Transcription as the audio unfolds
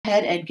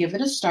ahead and give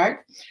it a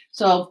start.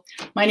 So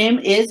my name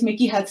is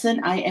Mickey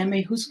Hudson. I am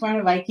a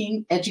Husqvarna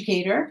Viking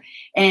educator,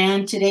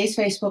 and today's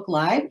Facebook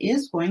Live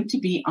is going to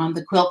be on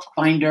the Quilt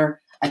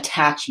Binder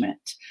attachment.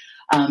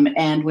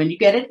 And when you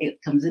get it,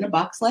 it comes in a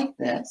box like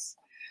this.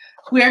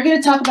 We are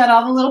going to talk about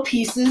all the little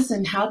pieces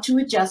and how to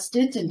adjust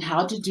it and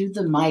how to do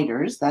the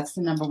miters. That's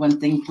the number one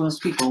thing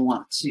most people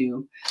want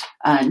to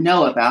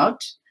know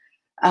about.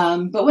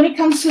 But when it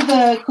comes to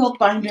the Quilt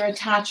Binder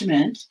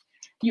attachment,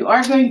 you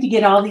are going to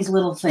get all these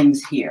little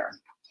things here.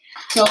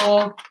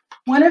 So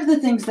one of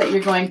the things that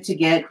you're going to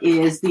get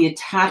is the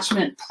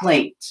attachment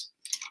plate.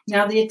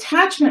 Now the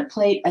attachment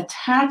plate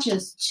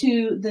attaches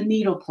to the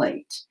needle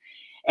plate.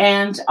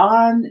 And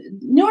on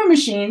newer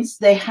machines,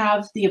 they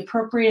have the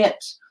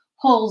appropriate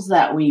holes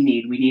that we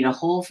need. We need a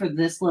hole for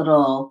this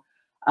little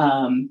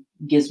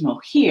gizmo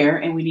here,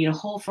 and we need a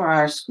hole for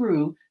our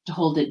screw to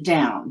hold it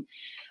down.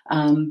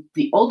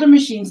 The older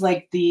machines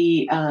like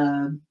the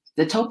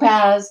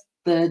Topaz,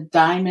 the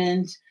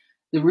Diamond,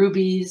 the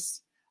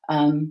Rubies,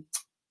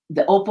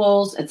 the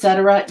Opals,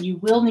 etc., you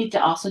will need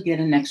to also get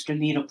an extra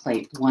needle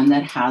plate, one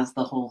that has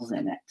the holes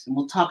in it. And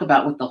we'll talk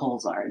about what the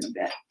holes are in a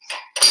bit.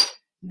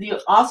 You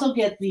also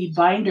get the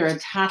binder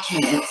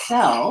attachment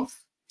itself.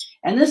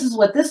 And this is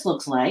what this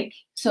looks like.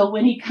 So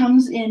when he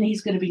comes in,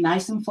 he's going to be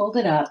nice and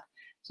folded up.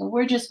 So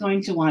we're just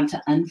going to want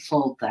to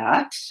unfold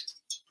that.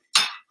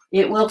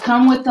 It will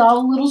come with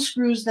all the little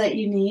screws that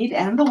you need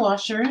and the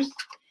washers.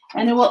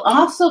 And it will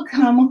also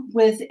come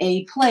with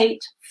a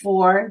plate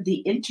for the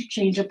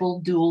interchangeable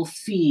dual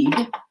feed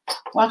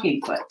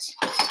walking foot.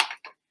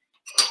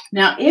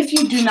 Now, if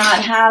you do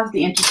not have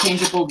the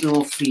interchangeable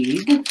dual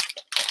feed,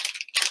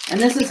 and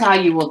this is how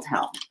you will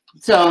tell.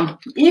 So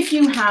if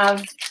you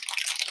have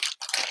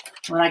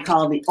what I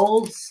call the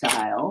old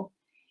style,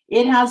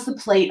 it has the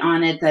plate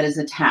on it that is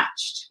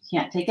attached. You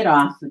can't take it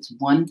off. It's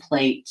one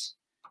plate.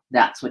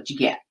 That's what you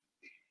get.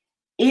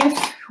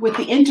 If with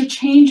the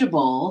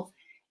interchangeable,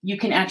 you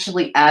can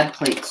actually add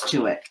plates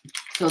to it.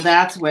 So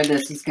that's where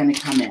this is going to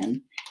come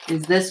in,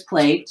 is this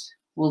plate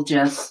will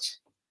just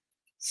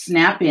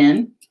snap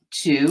in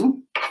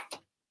to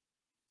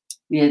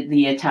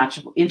the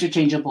attachable,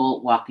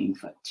 interchangeable walking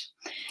foot.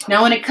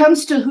 Now, when it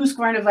comes to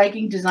Husqvarna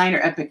Viking Designer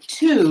Epic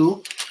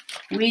 2,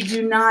 we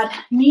do not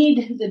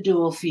need the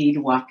dual feed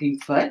walking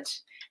foot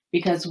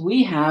because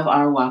we have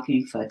our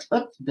walking foot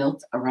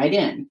built right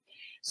in.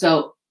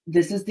 So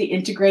this is the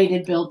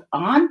integrated built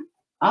on,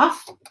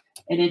 off,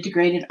 and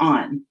integrated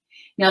on.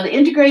 Now the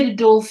integrated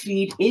dual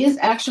feed is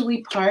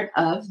actually part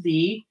of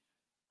the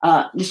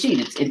machine.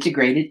 It's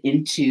integrated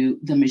into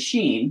the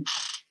machine.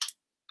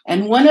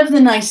 And one of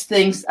the nice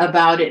things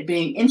about it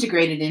being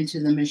integrated into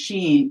the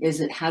machine is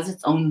it has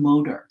its own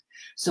motor.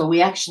 So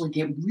we actually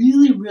get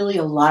really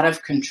a lot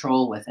of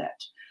control with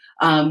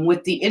it.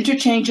 With the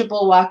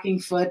interchangeable walking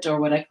foot, or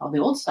what I call the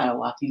old style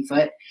walking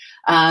foot,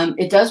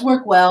 it does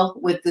work well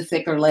with the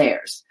thicker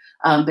layers,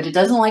 but it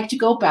doesn't like to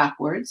go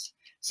backwards.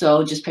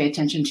 So just pay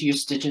attention to your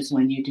stitches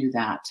when you do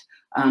that.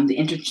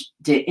 The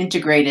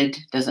integrated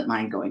doesn't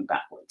mind going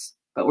backwards,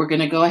 but we're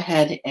going to go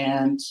ahead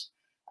and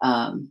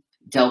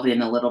delve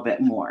in a little bit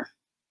more.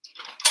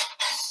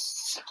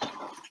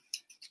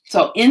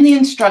 So in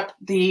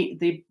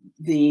the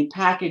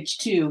package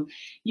too,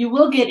 you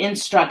will get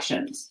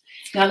instructions.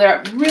 Now there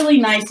are really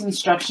nice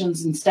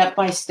instructions and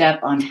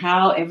step-by-step on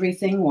how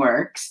everything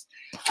works.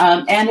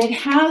 And it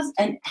has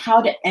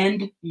how to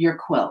end your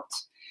quilt.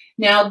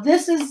 Now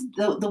this is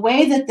the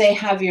way that they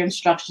have your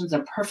instructions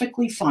are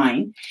perfectly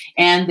fine.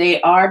 And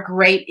they are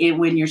great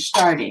when you're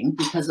starting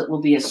because it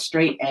will be a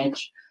straight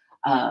edge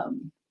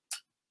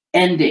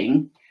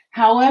ending.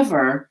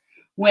 However,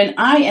 when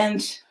I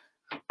end,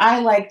 I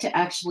like to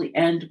actually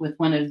end with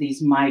one of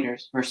these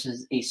miters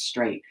versus a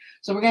straight.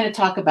 So we're going to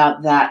talk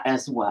about that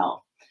as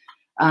well.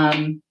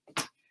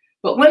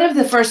 But one of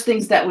the first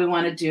things that we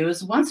want to do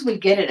is once we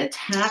get it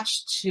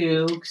attached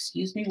to,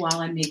 excuse me while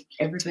I make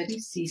everybody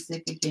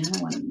seasick again,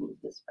 I want to move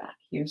this back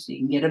here so you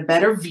can get a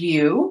better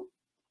view.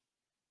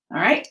 All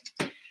right.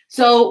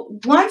 So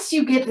once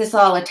you get this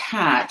all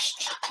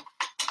attached,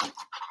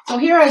 so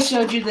here I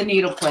showed you the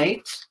needle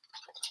plate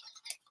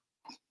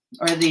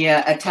or the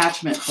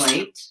attachment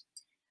plate.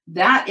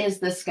 That is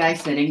this guy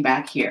sitting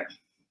back here.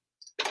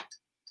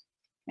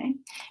 Okay.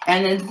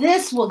 And then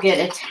this will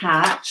get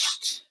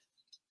attached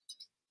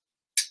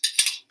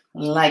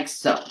like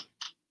so.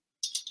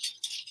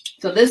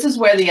 So this is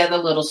where the other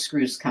little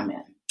screws come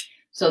in.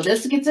 So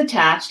this gets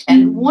attached,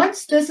 and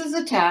once this is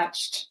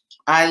attached,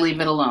 I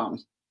leave it alone.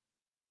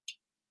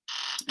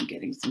 I'm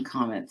getting some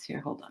comments here.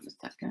 Hold on a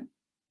second.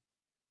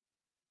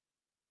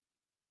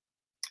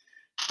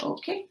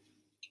 Okay.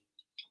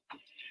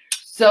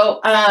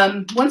 So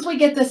once we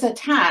get this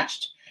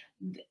attached,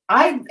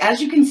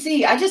 as you can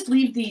see, I just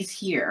leave these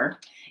here.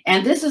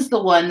 And this is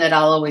the one that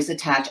I'll always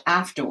attach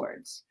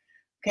afterwards.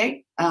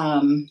 Okay.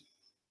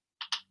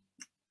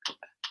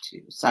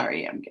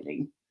 Sorry, I'm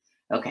getting,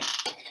 okay.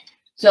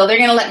 So they're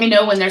going to let me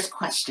know when there's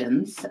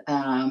questions.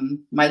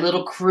 My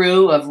little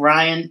crew of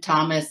Ryan,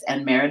 Thomas,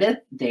 and Meredith,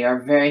 they are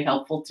very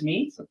helpful to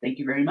me. So thank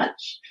you very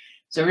much.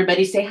 So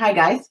everybody say hi,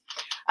 guys.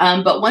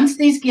 But once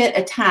these get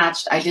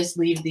attached, I just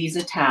leave these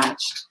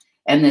attached,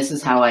 and this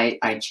is how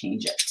I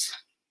change it.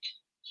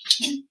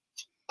 Okay.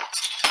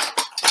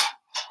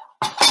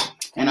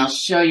 And I'll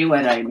show you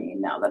what I mean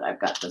now that I've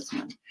got this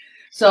one.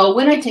 So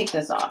when I take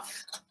this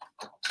off,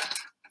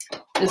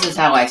 this is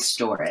how I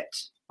store it.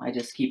 I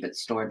just keep it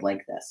stored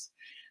like this.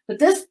 But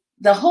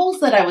the holes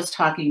that I was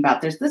talking about,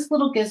 there's this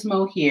little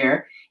gizmo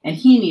here, and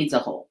he needs a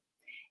hole.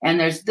 And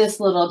there's this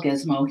little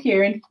gizmo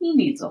here, and he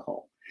needs a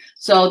hole.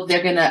 So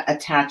they're going to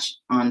attach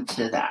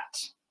onto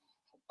that.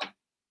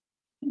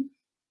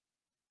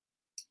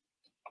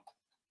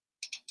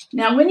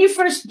 Now, when you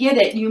first get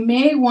it, you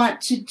may want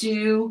to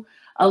do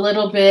a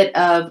little bit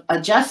of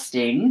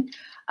adjusting.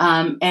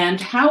 And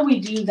how we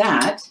do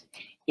that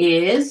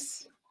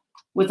is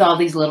with all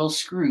these little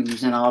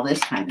screws and all this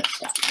kind of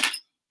stuff.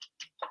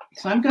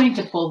 So I'm going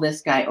to pull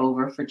this guy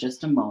over for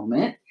just a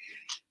moment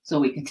so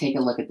we can take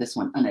a look at this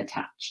one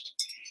unattached.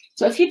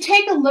 So if you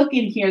take a look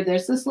in here,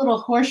 there's this little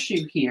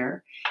horseshoe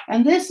here,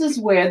 and this is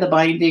where the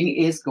binding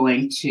is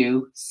going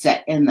to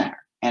set in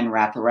there and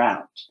wrap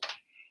around.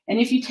 And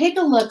if you take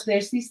a look,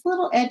 there's these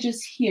little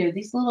edges here,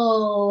 these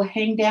little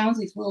hang downs,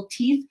 these little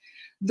teeth.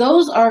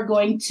 Those are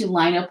going to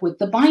line up with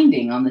the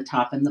binding on the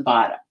top and the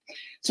bottom.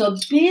 So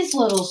these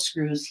little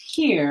screws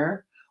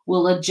here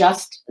will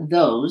adjust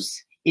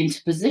those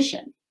into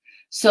position.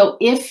 So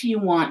if you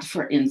want,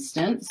 for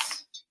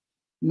instance,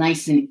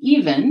 nice and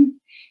even,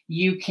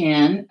 you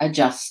can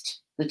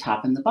adjust the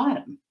top and the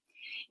bottom.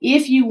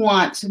 If you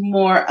want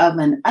more of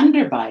an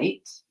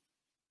underbite,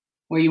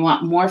 where you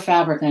want more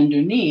fabric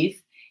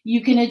underneath,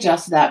 you can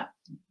adjust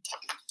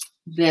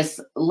this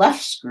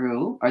left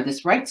screw or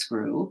this right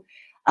screw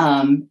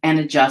and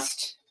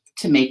adjust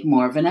to make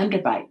more of an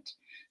underbite.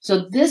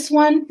 So this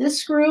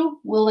screw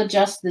will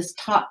adjust this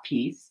top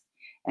piece,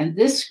 and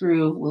this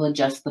screw will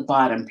adjust the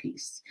bottom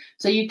piece.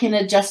 So you can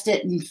adjust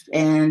it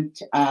and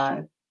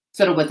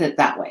fiddle with it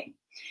that way.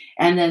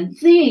 And then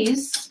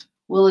these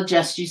will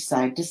adjust you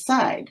side to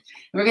side.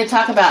 We're going to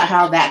talk about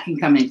how that can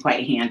come in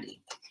quite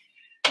handy.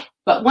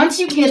 But once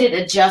you get it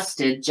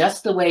adjusted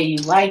just the way you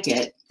like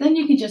it, then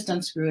you can just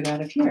unscrew it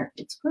out of here.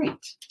 It's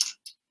great.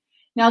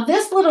 Now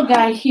this little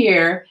guy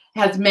here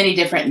has many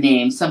different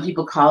names. Some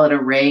people call it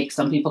a rake,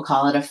 some people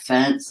call it a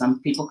fence,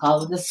 some people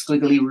call it a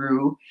squiggly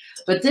roo.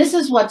 But this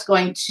is what's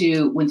going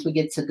to, once we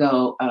get to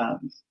go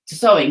to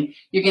sewing,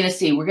 you're going to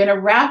see we're going to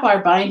wrap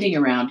our binding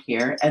around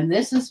here, and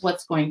this is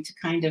what's going to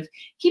kind of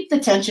keep the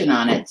tension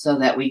on it so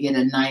that we get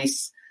a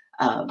nice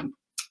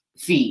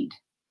feed.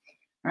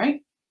 All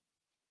right.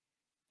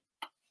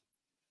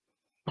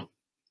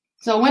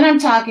 So when I'm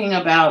talking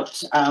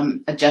about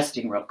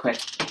adjusting real quick,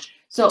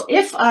 so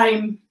if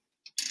I'm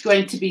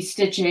going to be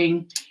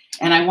stitching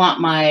and I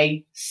want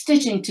my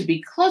stitching to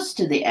be close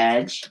to the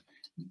edge,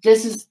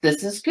 this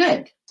is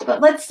good. But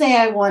let's say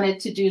I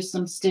wanted to do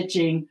some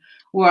stitching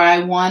where I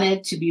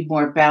wanted to be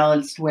more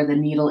balanced, where the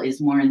needle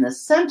is more in the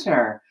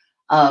center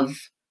of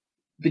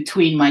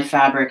between my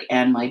fabric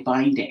and my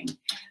binding.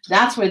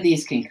 That's where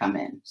these can come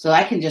in. So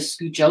I can just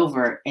scooch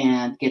over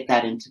and get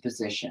that into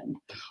position.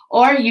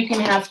 Or you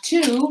can have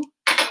two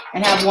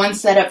and have one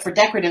set up for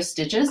decorative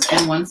stitches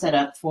and one set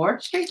up for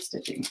straight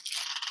stitching.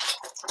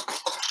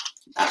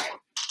 All right.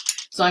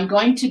 So I'm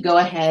going to go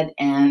ahead,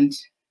 and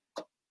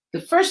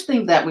the first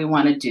thing that we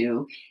want to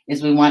do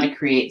is we want to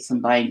create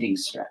some binding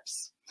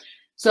strips.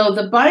 So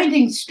the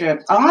binding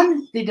strip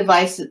on the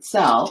device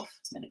itself,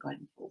 I'm going to go ahead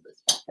and pull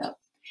this back up.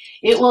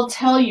 It will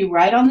tell you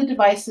right on the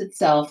device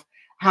itself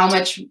how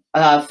much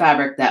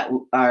fabric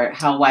or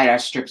how wide our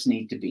strips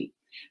need to be.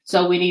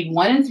 So we need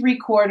 1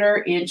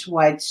 3/4 inch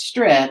wide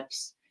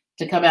strips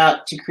to come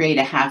out to create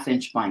a 1/2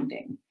 inch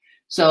binding.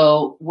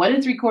 So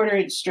 1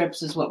 3/4 inch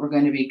strips is what we're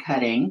going to be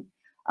cutting,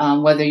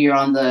 whether you're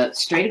on the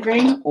straight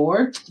grain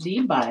or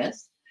the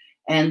bias,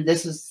 and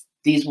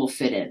these will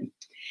fit in.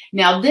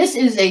 Now this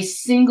is a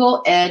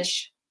single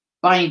edge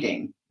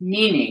binding,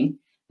 meaning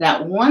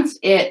that once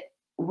it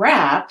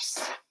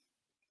wraps,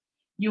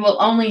 you will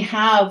only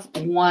have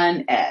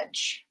one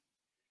edge,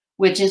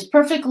 which is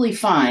perfectly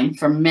fine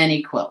for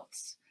many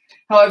quilts.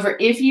 However,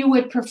 if you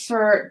would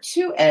prefer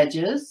 2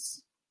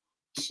 edges,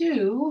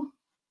 you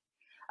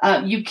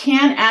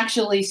can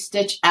actually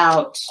stitch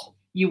out,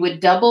 you would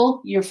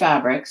double your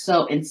fabric.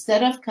 So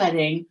instead of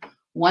cutting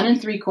 1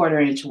 3/4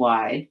 inch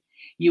wide,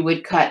 you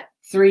would cut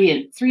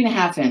 3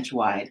 3.5 inch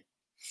wide,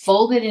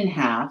 fold it in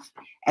half,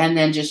 and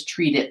then just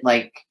treat it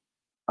like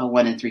a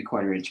 1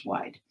 3/4 inch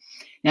wide.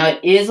 Now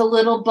it is a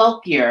little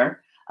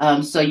bulkier,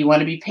 so you want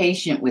to be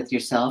patient with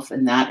yourself,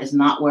 and that is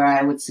not where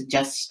I would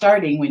suggest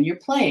starting when you're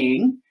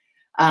playing.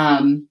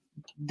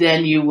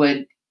 Then you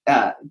would,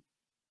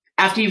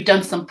 after you've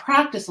done some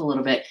practice a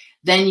little bit,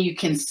 then you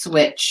can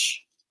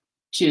switch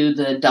to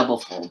the double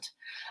fold.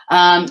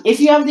 If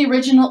you have the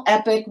original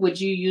Epic, would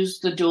you use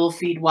the dual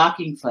feed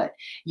walking foot?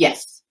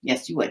 Yes,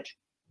 yes, you would.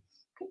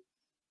 Okay.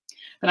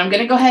 But I'm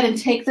going to go ahead and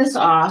take this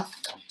off,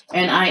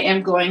 and I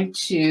am going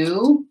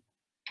to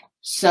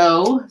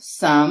sew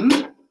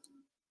some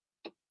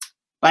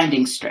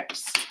binding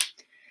strips.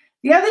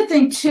 The other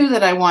thing too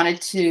that I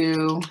wanted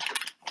to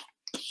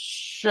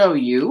show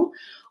you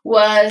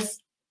was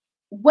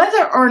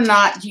whether or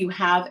not you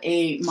have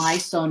a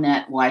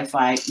MySonet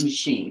Wi-Fi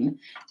machine,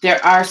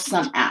 there are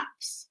some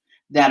apps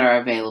that are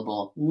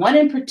available. One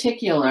in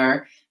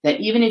particular that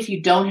even if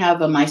you don't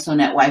have a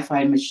MySonet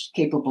Wi-Fi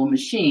capable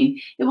machine,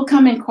 it will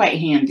come in quite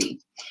handy.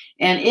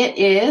 And it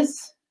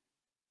is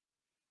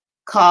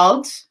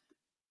called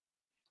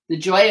the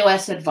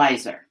JoyOS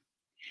Advisor.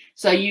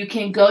 So you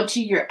can go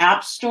to your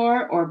App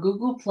Store or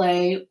Google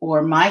Play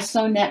or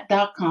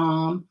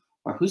mysonet.com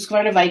or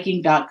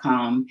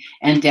husqvarnaviking.com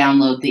and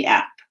download the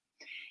app.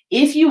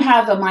 If you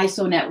have a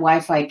MySonet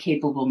Wi-Fi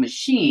capable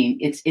machine,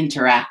 it's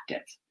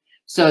interactive.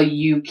 So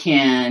you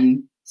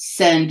can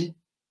send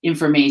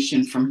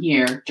information from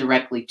here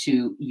directly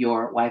to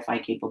your Wi-Fi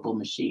capable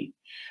machine.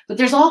 But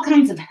there's all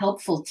kinds of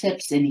helpful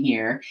tips in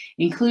here,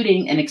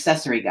 including an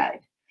accessory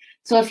guide.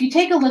 So if you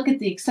take a look at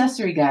the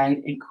accessory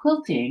guide in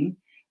quilting,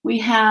 we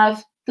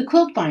have the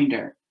quilt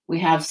binder, we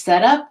have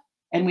setup,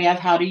 and we have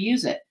how to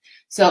use it.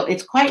 So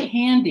it's quite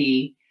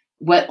handy,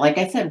 like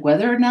I said,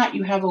 whether or not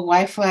you have a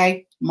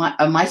MySonet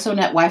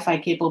Wi-Fi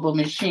capable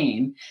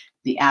machine,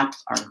 the apps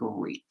are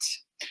great.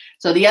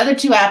 So the other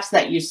two apps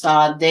that you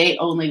saw, they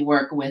only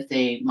work with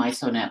a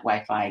MySonet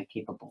Wi-Fi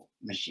capable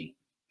machine.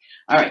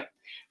 All right,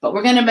 but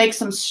we're gonna make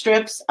some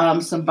strips,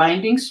 some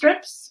binding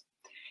strips.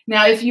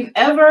 Now, if you've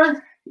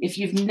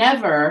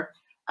never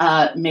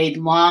made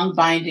long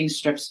binding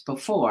strips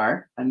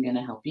before, I'm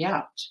gonna help you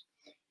out.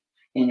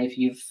 And if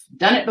you've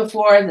done it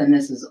before, then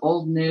this is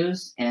old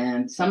news.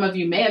 And some of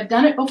you may have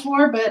done it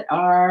before, but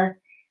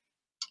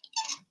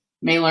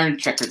may learn a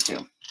trick or two.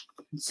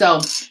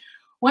 So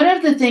one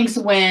of the things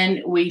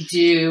when we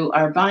do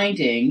our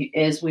binding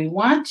is we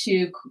want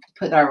to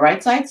put our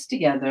right sides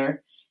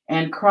together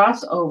and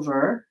cross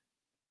over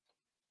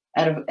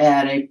at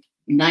a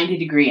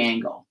 90-degree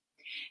angle.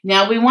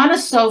 Now we want to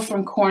sew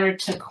from corner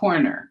to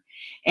corner.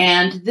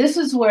 And this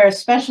is where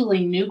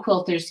especially new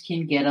quilters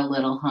can get a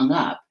little hung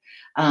up.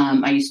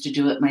 I used to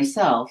do it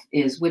myself,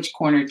 is which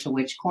corner to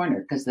which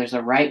corner, because there's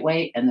a right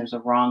way and there's a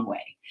wrong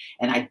way.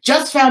 And I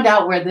just found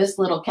out where this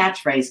little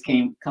catchphrase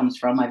comes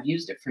from. I've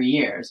used it for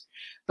years.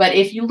 But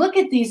if you look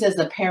at these as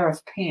a pair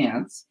of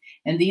pants,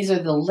 and these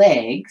are the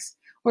legs,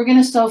 we're going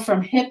to sew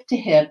from hip to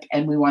hip,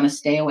 and we want to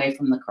stay away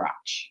from the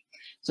crotch.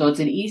 So it's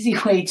an easy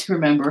way to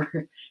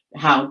remember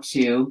how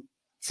to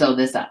sew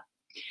this up.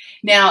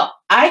 Now,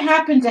 I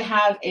happen to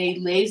have a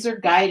laser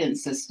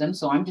guidance system,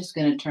 so I'm just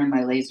going to turn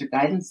my laser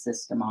guidance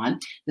system on.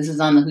 This is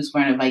on the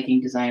Husqvarna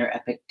Viking Designer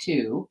Epic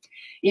 2.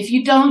 If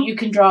you don't, you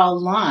can draw a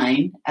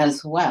line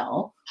as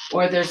well,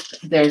 or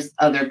there's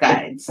other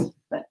guides.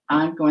 But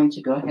I'm going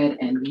to go ahead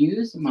and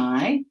use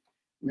my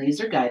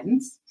laser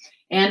guidance.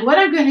 And what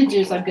I'm going to do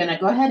is I'm going to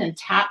go ahead and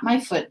tap my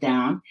foot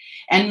down.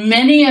 And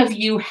many of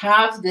you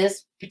have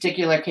this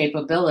particular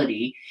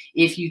capability.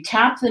 If you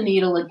tap the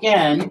needle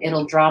again,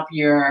 it'll drop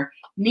your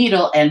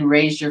needle and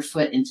raise your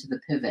foot into the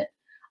pivot.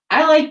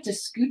 I like to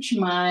scooch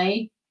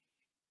my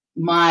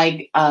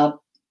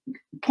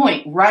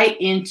point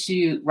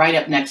right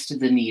up next to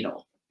the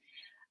needle.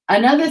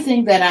 Another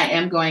thing that I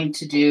am going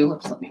to do,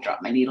 oops, let me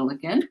drop my needle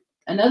again.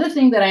 Another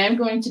thing that I am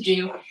going to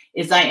do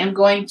is I am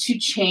going to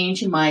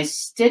change my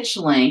stitch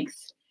length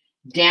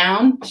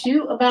down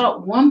to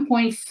about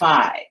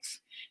 1.5.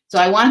 So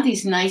I want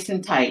these nice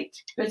and tight.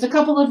 There's a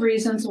couple of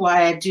reasons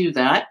why I do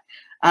that.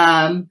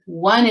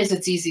 One is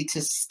it's easy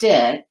to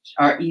stitch,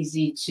 or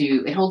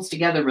it holds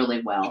together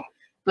really well.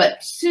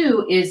 But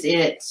two is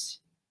it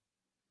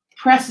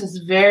presses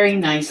very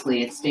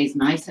nicely. It stays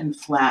nice and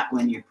flat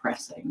when you're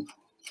pressing.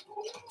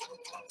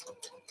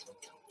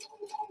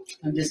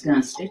 I'm just going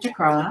to stitch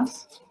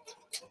across.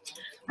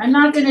 I'm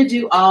not going to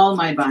do all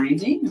my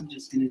binding. I'm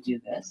just going to do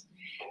this.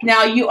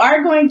 Now, you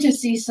are going to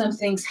see some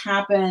things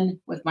happen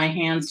with my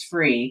hands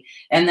free,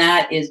 and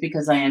that is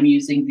because I am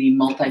using the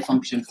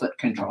multifunction foot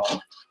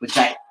control, which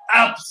I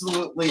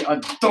absolutely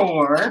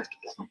adore.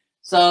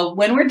 So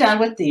when we're done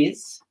with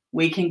these,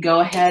 we can go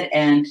ahead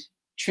and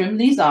trim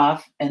these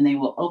off, and they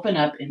will open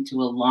up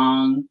into a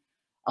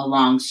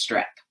long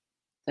strip.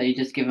 So you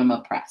just give them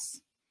a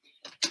press.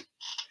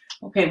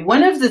 Okay,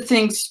 one of the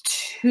things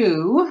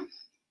too,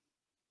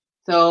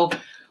 so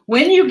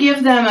when you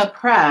give them a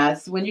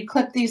press, when you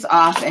clip these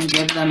off and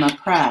give them a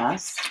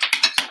press,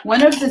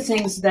 one of the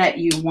things that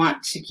you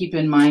want to keep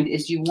in mind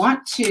is you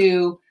want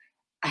to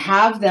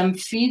have them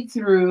feed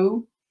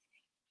through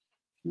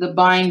the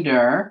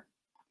binder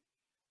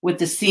with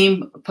the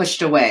seam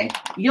pushed away.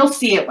 You'll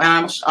see it when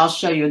I'll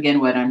show you again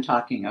what I'm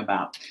talking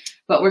about.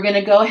 But we're going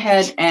to go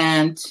ahead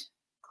and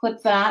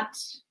clip that.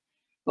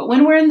 But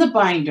when we're in the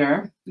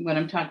binder, what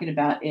I'm talking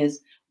about is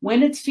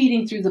when it's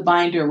feeding through the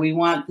binder, we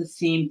want the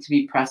seam to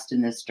be pressed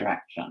in this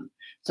direction.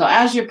 So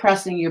as you're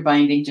pressing your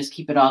binding, just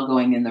keep it all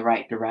going in the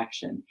right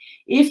direction.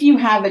 If you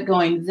have it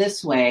going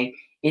this way,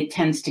 it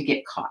tends to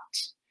get caught.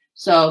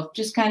 So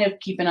just kind of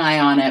keep an eye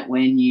on it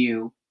when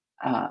you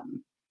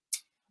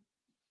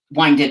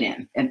wind it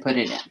in and put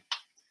it in.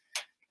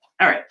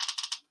 All right.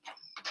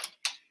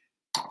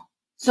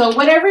 So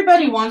what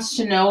everybody wants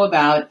to know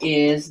about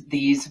is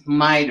these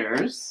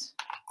miters.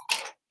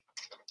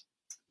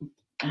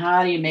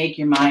 How do you make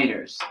your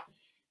miters?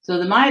 So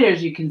the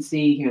miters, you can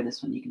see here,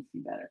 this one you can see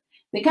better.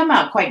 They come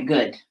out quite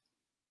good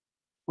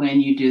when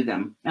you do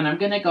them. And I'm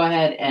going to go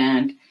ahead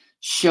and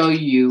show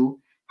you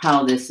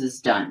how this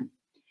is done.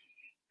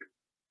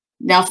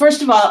 Now,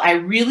 first of all, I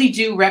really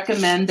do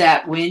recommend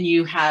that when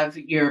you have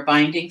your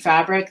binding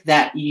fabric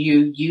that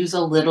you use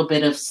a little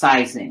bit of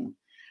sizing.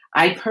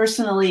 I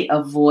personally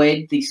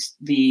avoid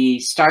the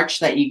starch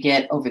that you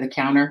get over the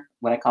counter,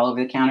 what I call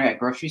over the counter at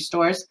grocery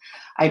stores.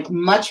 I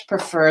much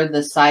prefer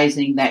the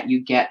sizing that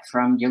you get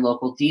from your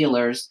local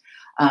dealers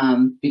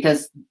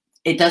because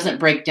it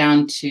doesn't break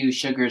down to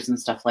sugars and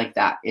stuff like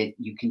that.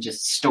 You can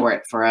just store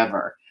it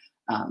forever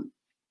and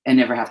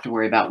never have to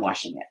worry about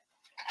washing it.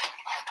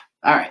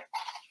 All right.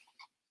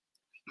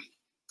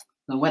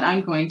 So what I'm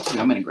going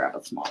to grab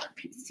a smaller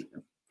piece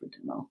here for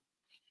demo.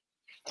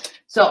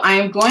 So I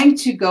am going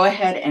to go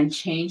ahead and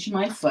change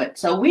my foot.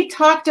 So we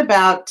talked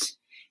about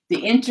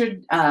the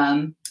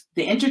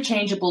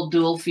interchangeable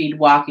dual feed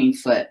walking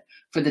foot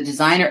for the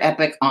Designer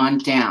Epic on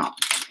down.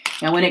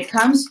 Now, when it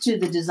comes to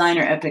the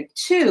Designer Epic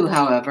 2,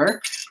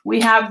 however, we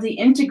have the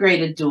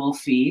integrated dual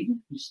feed.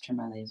 Just turn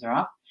my laser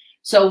off.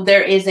 So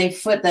there is a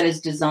foot that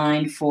is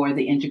designed for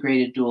the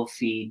integrated dual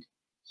feed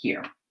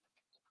here.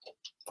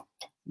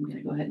 I'm going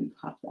to go ahead and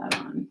pop that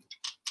on.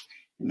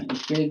 And my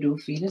integrated dual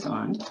feed is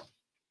on.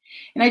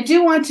 And I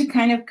do want to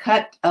kind of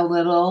cut a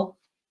little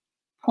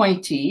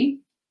pointy.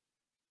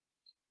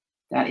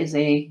 That is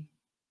a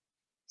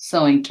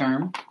sewing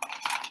term.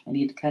 I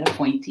need to cut a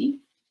pointy.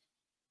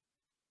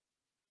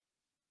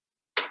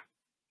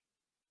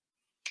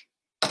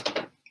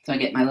 So I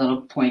get my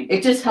little point.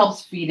 It just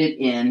helps feed it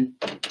in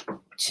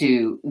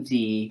to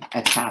the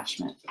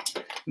attachment.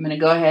 I'm going to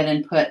go ahead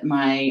and put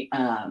my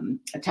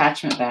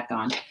attachment back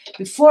on.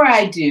 Before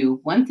I do,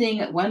 one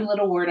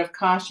little word of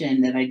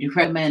caution that I do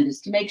recommend is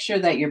to make sure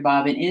that your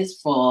bobbin is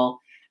full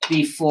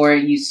before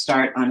you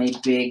start on a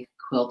big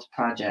quilt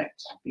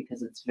project,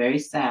 because it's very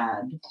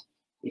sad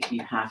if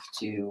you have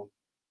to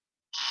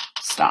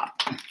stop.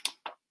 I'm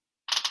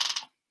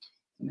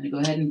going to go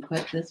ahead and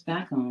put this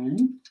back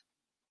on.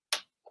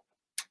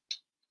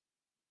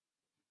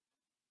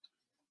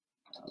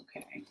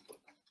 Okay.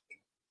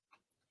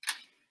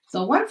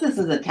 So once this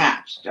is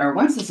attached, or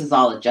once this is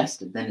all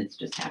adjusted, then it's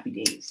just happy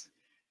days.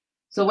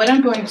 So what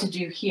I'm going to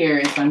do here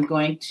is I'm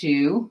going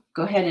to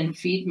go ahead and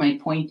feed my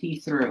pointy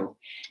through.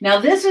 Now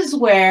this is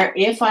where,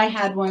 if I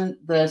had one of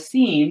the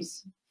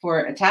seams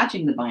for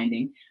attaching the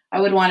binding,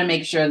 I would want to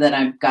make sure that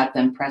I've got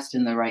them pressed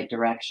in the right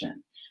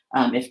direction.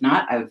 If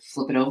not, I would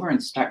flip it over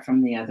and start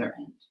from the other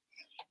end.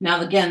 Now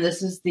again,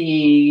 this is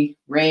the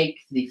rake,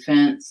 the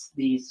fence,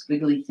 the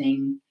squiggly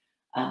thing,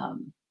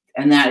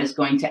 and that is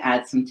going to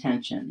add some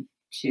tension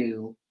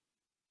to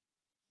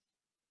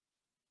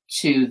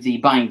the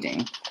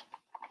binding.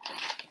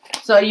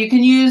 So you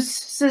can use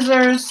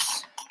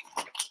scissors,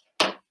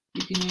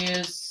 you can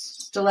use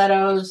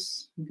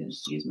stilettos. I'm going to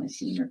just use my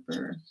seam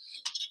ripper.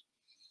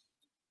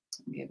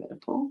 Give it a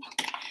pull.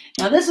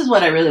 Now this is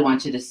what I really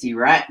want you to see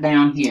right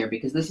down here,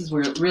 because this is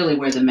really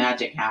where the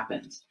magic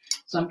happens.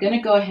 So I'm going to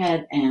go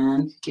ahead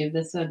and give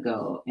this a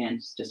go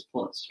and just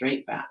pull it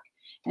straight back.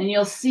 And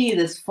you'll see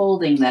this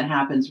folding that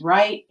happens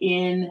right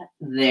in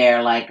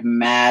there like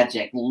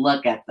magic.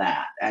 Look at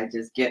that. I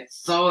just get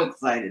so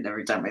excited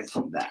every time I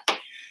see that.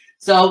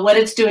 So what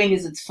it's doing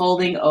is it's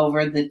folding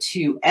over the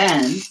two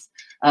ends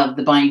of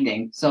the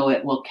binding, so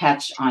it will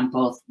catch on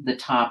both the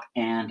top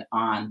and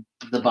on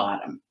the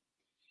bottom.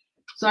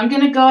 So I'm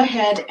going to go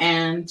ahead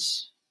and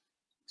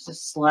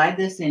just slide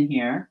this in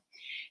here.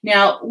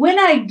 Now, when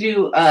I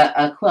do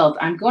a quilt,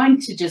 I'm going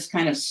to just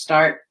kind of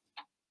start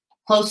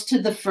close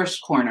to the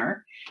first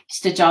corner,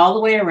 stitch all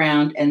the way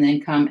around, and then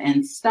come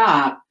and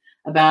stop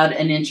about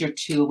an inch or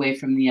two away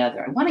from the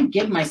other. I want to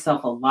give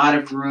myself a lot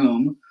of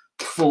room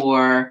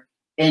for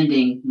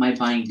ending my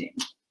binding.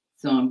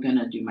 So I'm going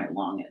to do my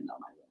long end on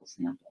my little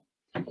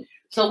sample.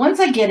 So once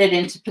I get it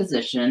into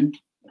position,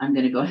 I'm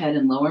going to go ahead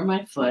and lower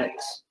my foot.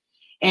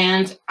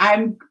 And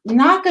I'm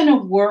not going to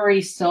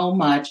worry so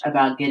much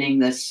about getting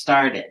this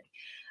started.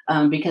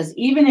 Because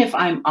even if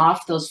I'm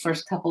off those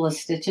first couple of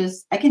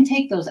stitches, I can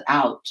take those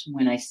out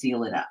when I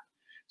seal it up.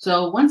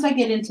 So once I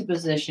get into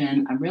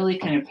position, I'm really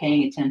kind of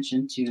paying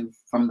attention to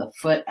from the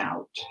foot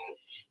out.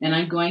 And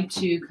I'm going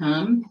to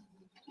come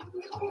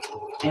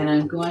and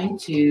I'm going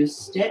to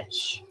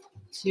stitch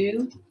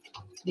to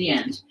the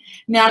end.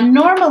 Now,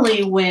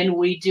 normally when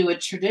we do a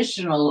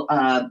traditional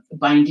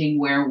binding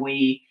where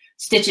we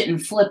stitch it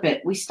and flip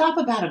it, we stop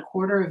about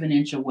 1/4 of an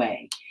inch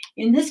away.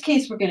 In this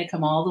case, we're going to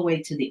come all the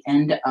way to the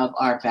end of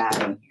our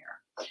batting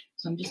here.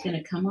 So I'm just going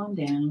to come on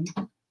down.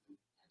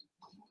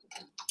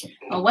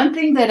 One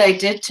thing that I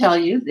did tell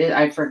you that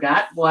I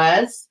forgot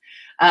was,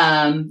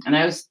 and I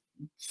always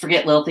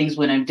forget little things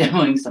when I'm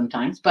demoing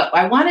sometimes, but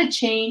I want to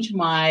change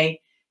my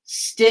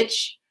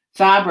stitch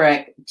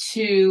fabric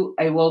to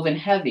a woven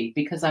heavy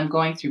because I'm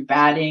going through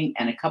batting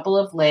and a couple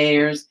of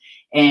layers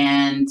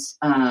and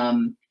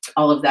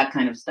all of that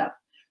kind of stuff.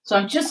 So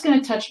I'm just going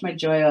to touch my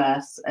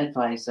JoyOS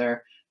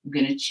Advisor. I'm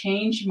going to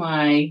change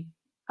my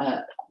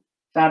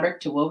fabric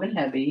to woven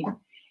heavy,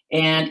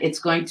 and it's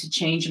going to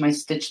change my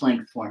stitch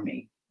length for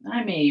me.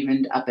 I may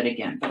even up it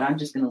again, but I'm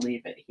just going to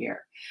leave it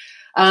here.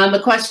 A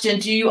question,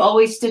 do you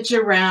always stitch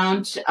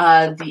around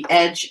the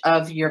edge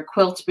of your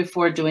quilt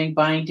before doing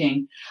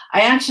binding?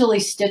 I actually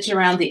stitch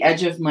around the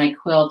edge of my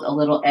quilt a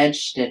little edge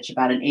stitch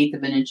about 1/8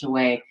 of an inch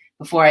away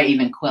before I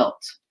even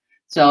quilt.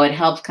 So it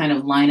helps kind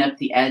of line up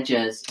the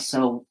edges.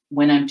 So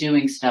when I'm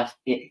doing stuff,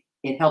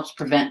 it helps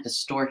prevent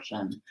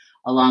distortion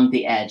along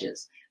the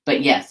edges.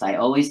 But yes, I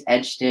always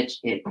edge stitch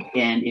it.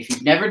 And if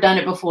you've never done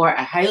it before,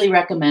 I highly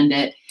recommend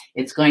it.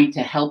 It's going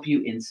to help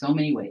you in so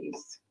many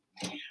ways.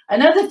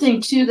 Another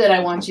thing too that I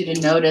want you to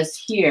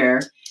notice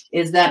here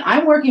is that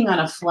I'm working on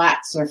a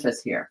flat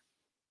surface here.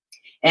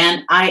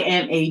 And I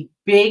am a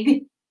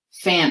big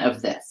fan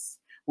of this.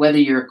 Whether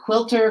you're a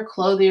quilter,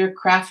 clothier,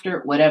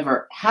 crafter,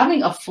 whatever,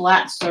 having a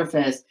flat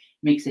surface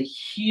makes a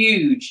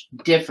huge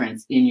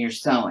difference in your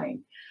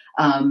sewing.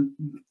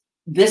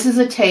 This is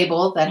a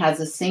table that has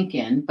a sink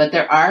in, but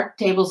there are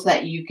tables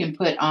that you can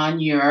put on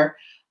your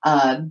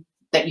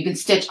that you can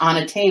stitch on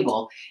a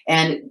table.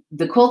 And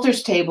the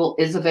quilter's table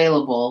is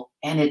available,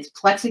 and it's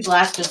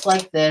plexiglass just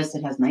like this.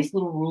 It has nice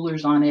little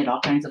rulers on it,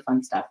 all kinds of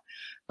fun stuff.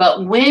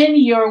 But when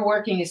you're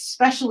working,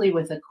 especially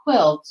with a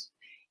quilt,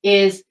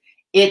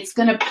 it's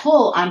going to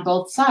pull on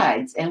both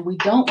sides, and we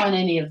don't want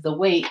any of the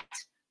weight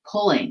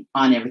pulling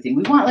on everything.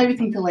 We want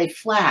everything to lay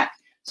flat.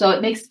 So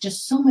it makes it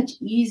just so much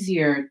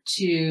easier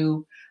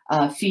to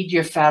feed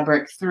your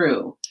fabric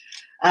through.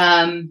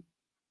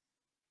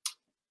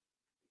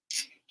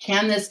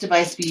 Can this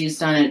device be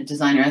used on a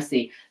designer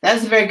SE? That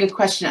is a very good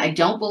question. I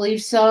don't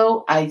believe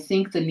so. I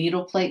think the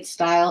needle plate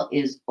style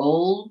is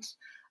old.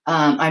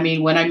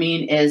 What I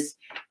mean is,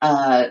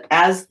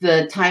 as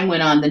the time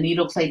went on, the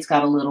needle plates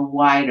got a little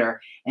wider.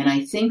 And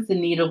I think the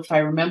needle, if I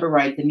remember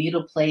right, the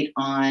needle plate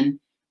on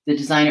the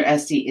designer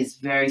SE is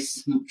very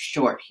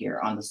short here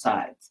on the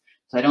sides.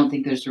 So I don't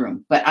think there's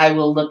room. But I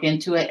will look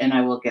into it, and I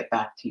will get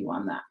back to you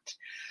on that.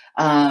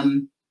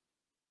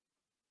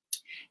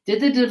 Did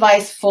the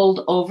device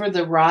fold over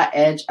the raw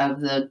edge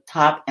of the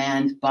top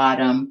and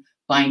bottom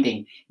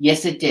binding?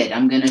 Yes, it did.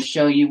 I'm going to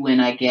show you when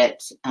I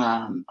get,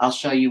 I'll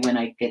show you when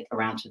I get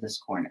around to this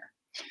corner.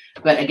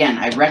 But again,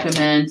 I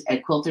recommend a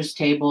quilter's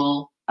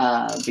table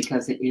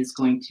because it is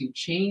going to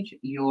change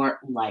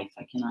your life.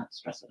 I cannot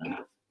stress it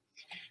enough.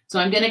 So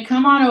I'm going to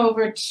come on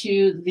over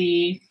to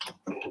the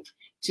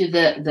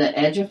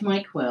edge of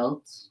my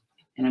quilt,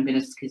 and I'm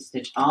going to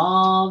stitch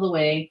all the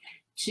way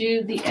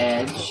to the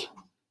edge.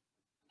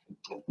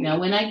 Now,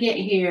 when I get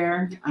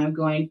here, I'm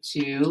going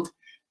to,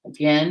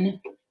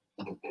 again,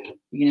 you're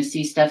going to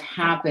see stuff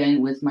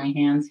happen with my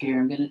hands here.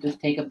 I'm going to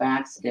just take a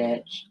back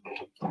stitch,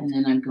 and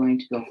then I'm going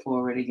to go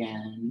forward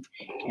again,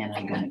 and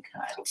I'm going to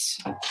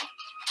cut.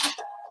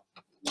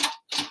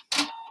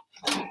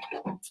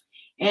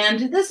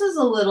 And this is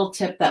a little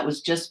tip that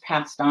was just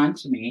passed on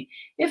to me.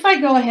 If I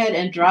go ahead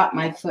and drop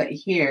my foot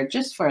here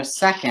just for a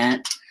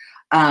second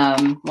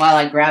while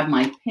I grab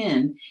my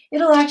pin,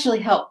 it'll actually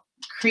help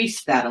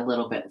crease that a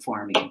little bit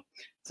for me.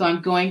 So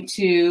I'm going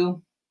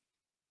to,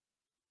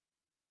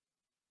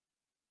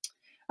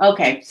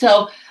 okay,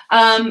 so,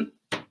 all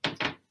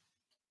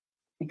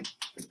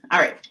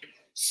right.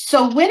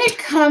 So when it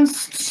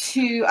comes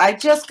to, I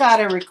just got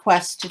a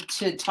request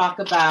to talk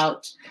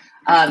about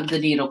the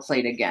needle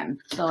plate again.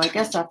 So I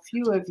guess a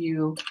few of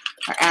you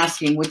are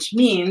asking, which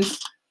means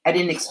I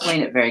didn't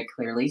explain it very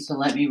clearly. So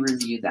let me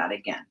review that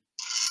again.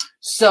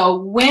 So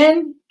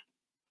when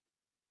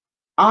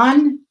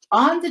on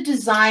the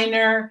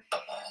designer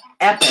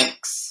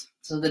epics,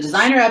 so the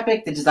designer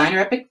epic, the designer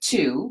epic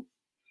 2,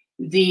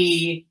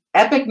 the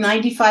epic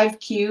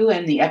 95Q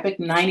and the epic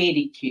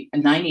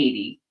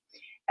 980,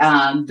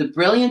 the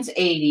brilliance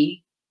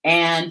 80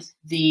 and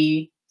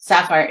the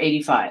sapphire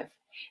 85,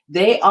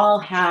 they all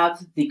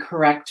have the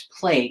correct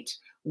plate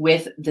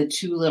with the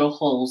 2 little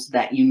holes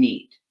that you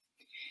need.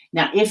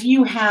 Now, if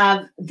you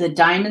have the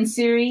diamond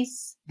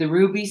series, the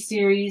ruby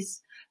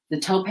series, the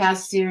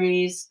topaz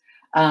series,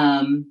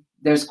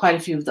 there's quite a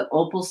few of the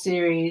opal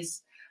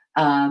series.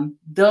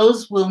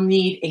 Those will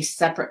need a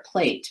separate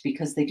plate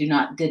because they did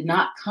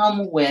not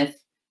come with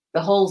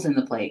the holes in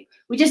the plate.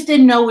 We just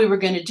didn't know we were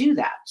going to do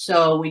that,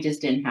 so we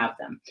just didn't have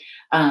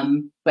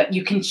them. But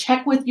you can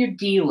check with your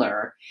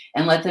dealer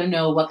and let them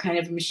know what kind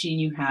of machine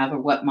you have or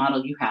what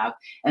model you have,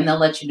 and they'll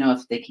let you know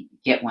if they can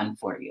get one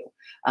for you.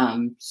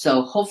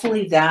 So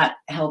hopefully that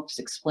helps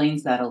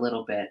explains that a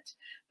little bit.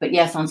 But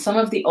yes, on some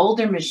of the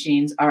older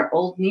machines, our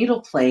old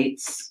needle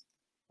plates,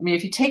 I mean,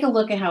 if you take a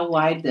look at how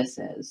wide this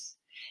is,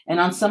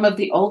 and on some of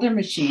the older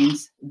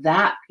machines,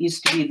 that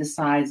used to be the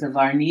size of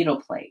our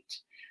needle plate.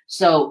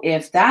 So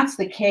if that's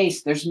the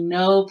case, there's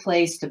no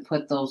place to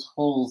put those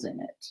holes in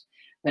it.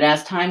 But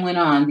as time went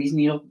on, these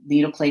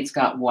needle plates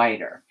got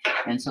wider.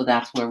 And so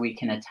that's where we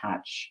can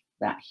attach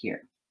that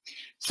here.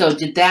 So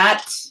did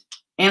that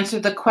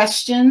answer the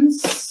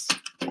questions?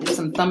 Give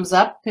some thumbs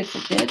up if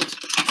it did.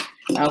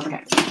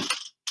 Okay.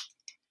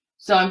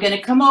 So I'm going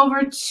to come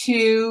over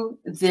to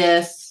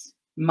this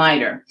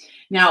miter.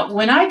 Now,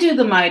 when I do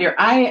the miter,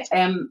 I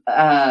am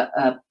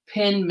a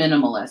pin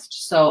minimalist,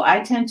 so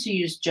I tend to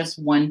use just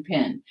one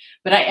pin.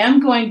 But I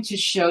am going to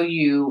show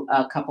you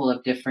a couple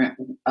of different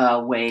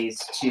ways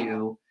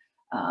to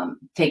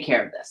take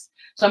care of this.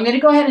 So I'm going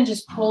to go ahead and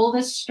just pull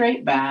this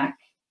straight back.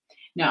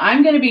 Now,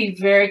 I'm going to be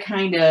very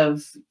kind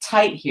of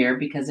tight here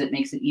because it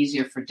makes it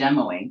easier for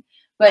demoing.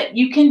 But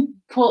you can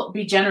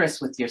be generous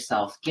with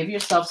yourself. Give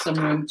yourself some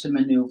room to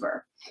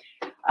maneuver.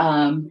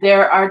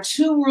 There are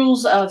two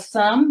rules of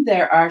thumb.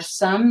 There are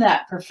some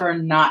that prefer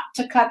not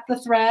to cut the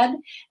thread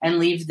and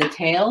leave the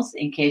tails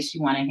in case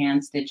you want to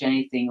hand stitch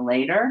anything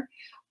later.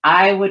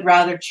 I would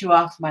rather chew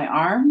off my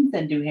arm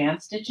than do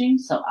hand stitching,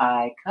 so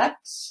I cut.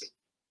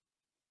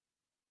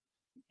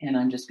 And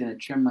I'm just going to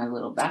trim my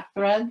little back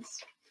threads.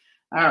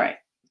 All right.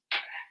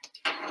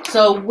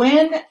 So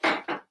when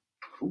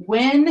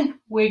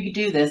we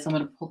do this, I'm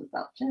going to pull this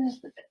out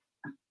just a bit.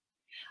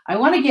 I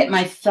want to get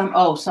my thumb.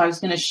 Oh, so I was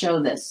going to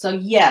show this. So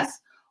yes,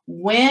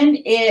 when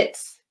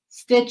it's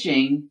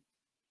stitching,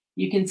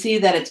 you can see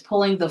that it's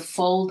pulling the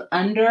fold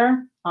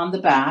under on the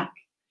back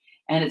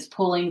and it's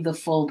pulling the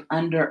fold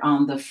under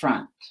on the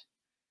front.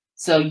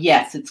 So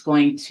yes, it's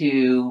going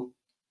to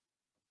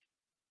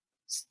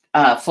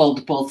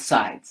fold both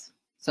sides.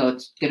 So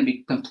it's going to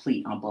be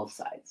complete on both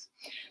sides.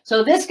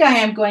 So this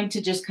guy, I'm going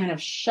to just kind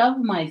of shove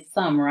my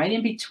thumb right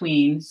in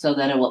between so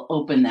that it will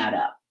open that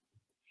up.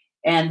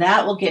 And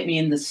that will get me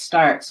in the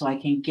start so I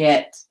can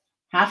get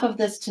half of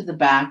this to the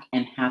back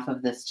and half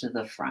of this to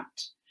the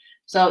front.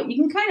 So you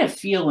can kind of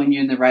feel when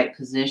you're in the right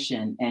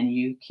position, and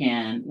you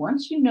can,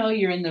 once you know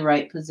you're in the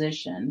right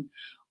position,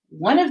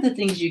 one of the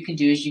things you can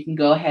do is you can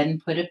go ahead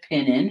and put a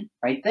pin in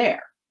right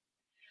there.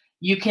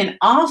 You can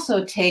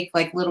also take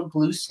like little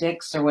glue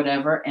sticks or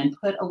whatever and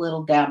put a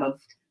little dab of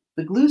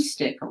the glue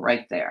stick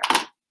right there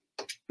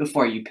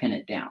before you pin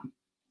it down.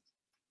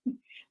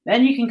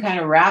 Then you can kind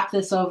of wrap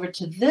this over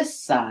to this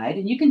side,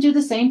 and you can do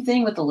the same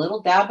thing with a little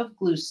dab of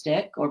glue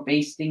stick or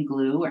basting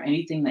glue or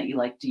anything that you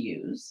like to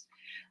use.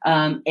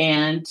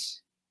 And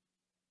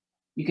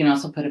you can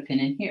also put a pin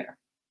in here.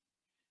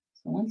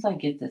 So once I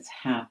get this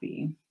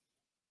happy,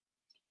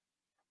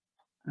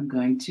 I'm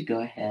going to go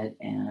ahead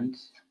and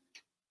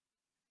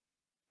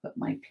put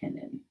my pin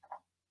in.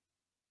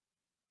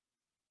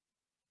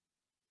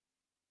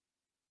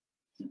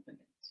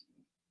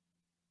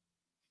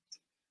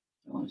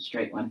 I want a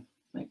straight one.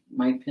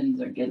 My pins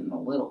are getting a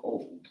little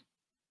old.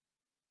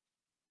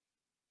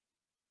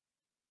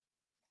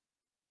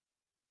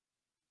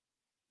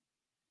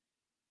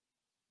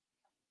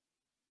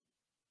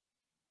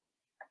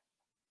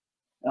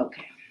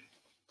 Okay.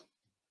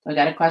 So I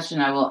got a question.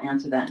 I will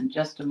answer that in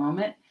just a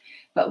moment.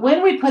 But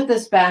when we put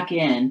this back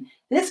in,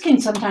 this can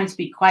sometimes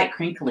be quite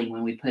crinkly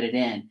when we put it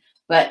in.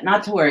 But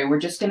not to worry. We're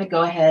just going to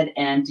go ahead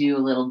and do a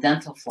little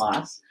dental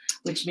floss,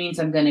 which means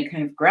I'm going to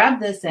kind of grab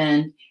this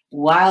end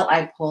while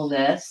I pull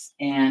this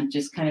and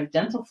just kind of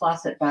dental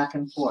floss it back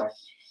and forth.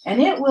 And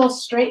it will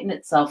straighten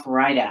itself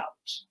right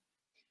out.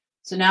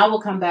 So now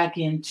we'll come back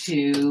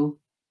into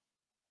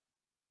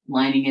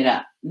lining it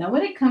up. Now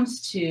when it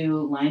comes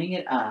to lining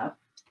it up,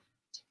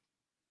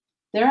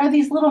 there are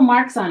these little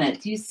marks on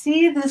it. Do you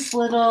see this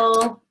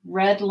little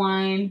red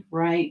line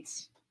right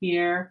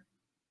here?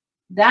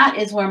 That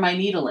is where my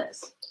needle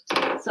is.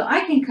 So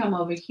I can come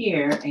over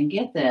here and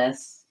get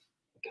this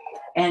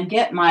and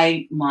get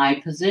my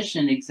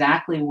position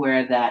exactly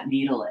where that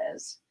needle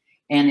is.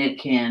 And it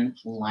can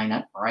line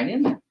up right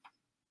in there.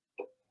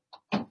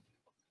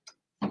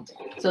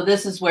 So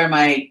this is where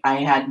I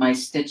had my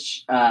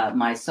stitch,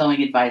 my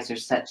sewing advisor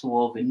set to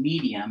woven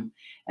medium.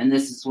 And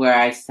this is where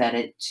I set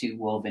it to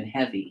woven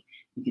heavy.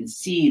 You can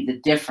see the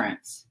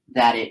difference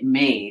that it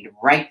made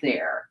right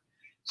there.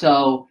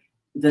 So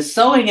the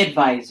sewing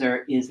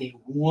advisor is a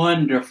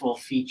wonderful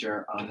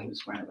feature on the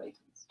Husqvarna Vikings.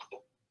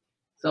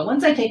 So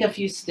once I take a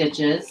few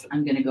stitches,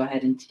 I'm going to go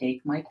ahead and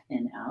take my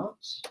pin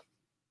out.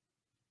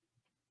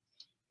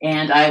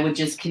 And I would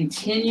just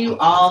continue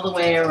all the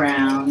way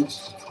around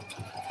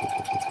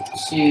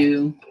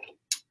to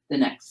the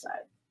next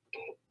side.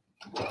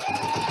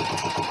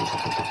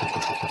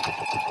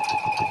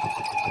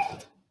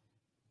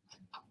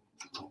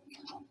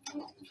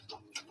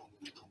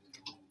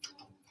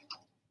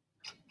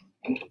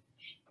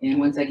 And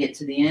once I get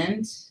to the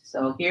end,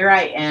 so here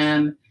I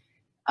am.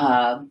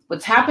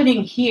 What's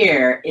happening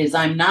here is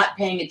I'm not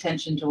paying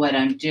attention to what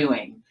I'm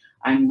doing.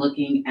 I'm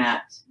looking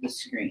at the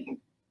screen.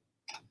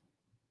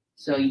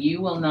 So you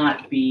will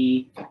not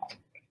be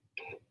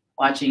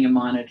watching a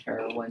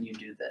monitor when you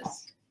do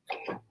this.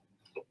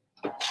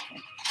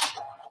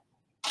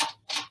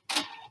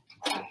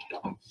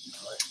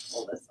 Let's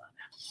pull this on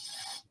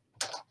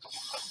out.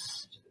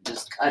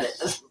 Just cut it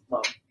this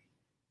low.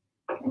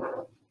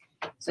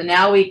 So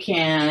now we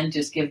can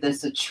just give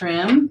this a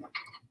trim.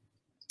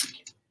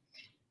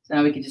 So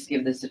now we can just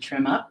give this a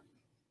trim up.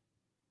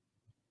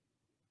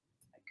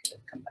 I could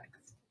have come back.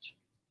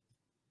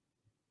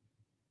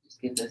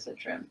 Just give this a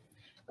trim.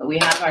 But we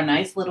have our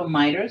nice little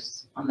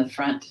miters on the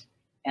front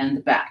and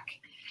the back.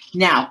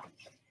 Now,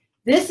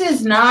 This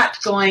is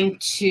not going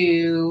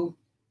to,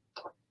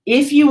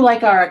 if you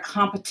like are a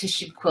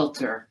competition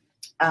quilter,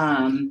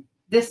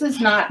 this is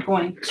not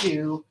going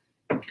to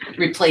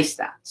replace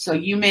that. So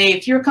you may,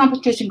 if you're a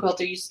competition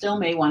quilter, you still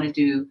may want to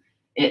do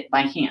it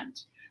by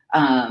hand.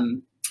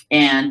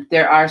 And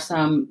there are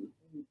some,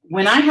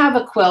 when I have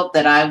a quilt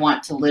that I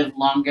want to live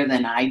longer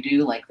than I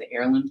do, like the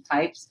heirloom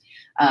types,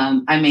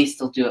 I may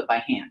still do it by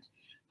hand.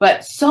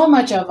 But so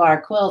much of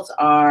our quilts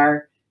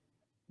are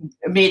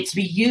made to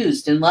be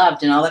used and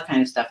loved and all that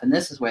kind of stuff. And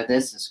this is where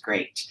this is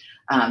great.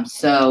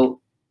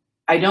 So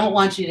I don't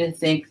want you to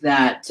think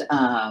that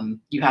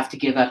you have to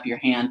give up your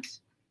hand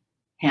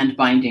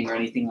binding or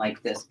anything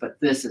like this, but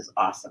this is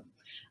awesome.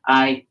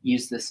 I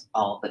use this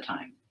all the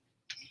time.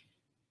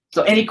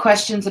 So any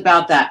questions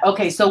about that?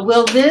 Okay, so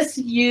will this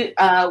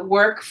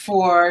work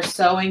for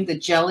sewing the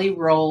jelly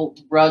roll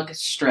rug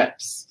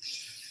strips?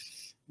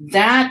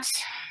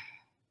 That's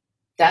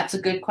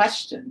a good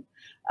question.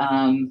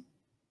 I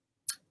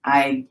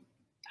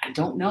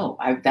don't know.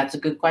 That's a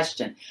good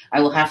question.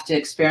 I will have to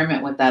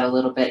experiment with that a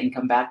little bit and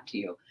come back to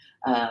you,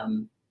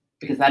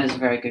 because that is a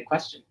very good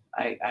question.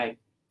 I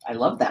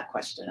love that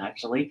question,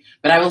 actually,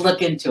 but I will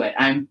look into it.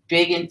 I'm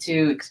big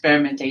into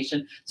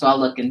experimentation, so I'll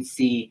look and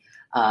see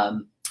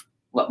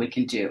what we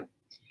can do.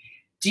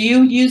 Do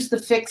you use the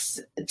fix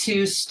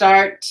to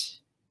start,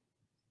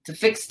 to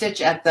fix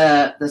stitch at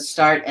the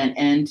start and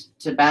end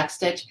to back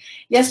stitch?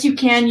 Yes, you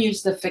can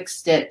use the fix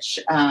stitch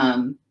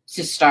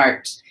to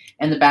start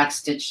and the back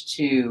stitch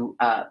to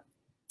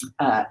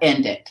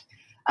end it.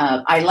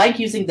 I like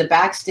using the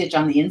back stitch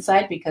on the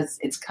inside because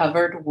it's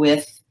covered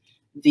with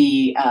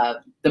the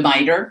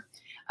miter,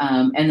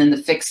 and then the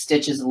fixed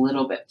stitch is a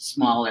little bit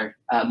smaller,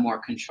 more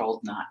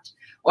controlled knot.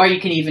 Or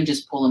you can even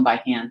just pull them by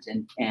hand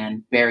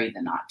and bury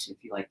the knot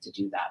if you like to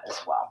do that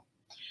as well.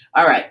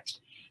 All right.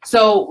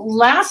 So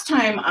last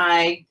time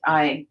I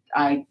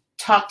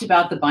talked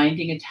about the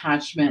binding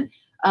attachment.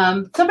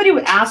 Somebody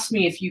would ask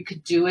me if you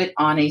could do it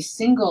on a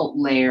single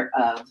layer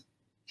of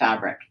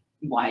fabric.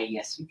 Why,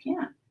 yes, you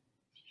can.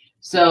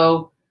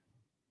 So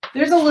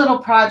there's a little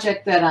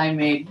project that I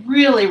made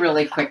really,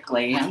 really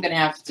quickly. I'm going to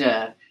have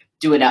to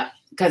do it up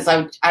because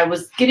I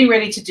was getting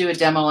ready to do a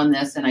demo on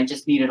this and I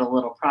just needed a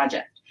little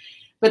project.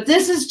 But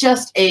this is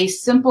just a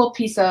simple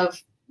piece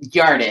of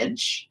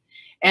yardage.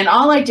 And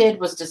all I did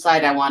was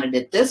decide I wanted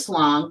it this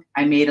long.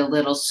 I made a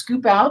little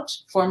scoop out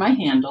for my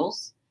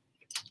handles.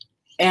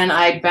 And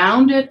I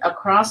bound it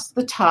across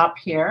the top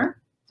here.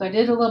 So I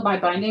did a little my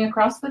binding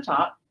across the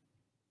top.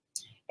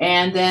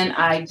 And then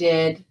I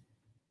did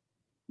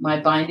my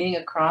binding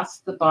across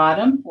the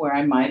bottom where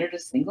I mitered a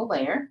single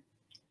layer.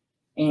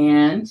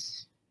 And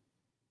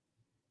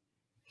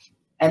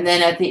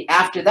then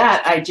after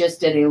that, I just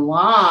did a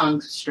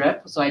long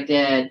strip. So I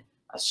did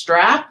a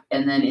strap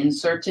and then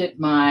inserted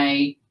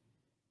my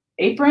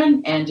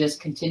apron and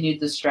just continued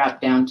the strap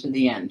down to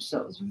the end.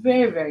 So it was a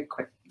very, very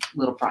quick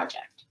little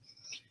project.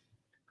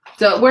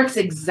 So it works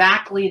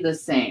exactly the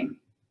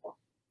same.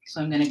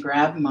 So I'm going to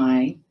grab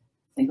my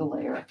single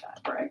layer of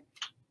fabric.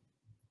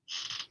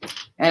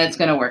 And it's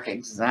going to work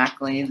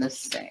exactly the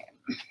same.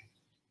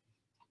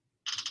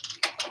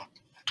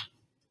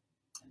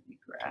 Let me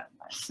grab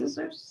my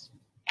scissors.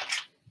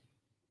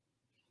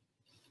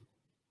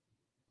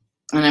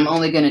 And I'm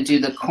only going to do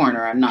the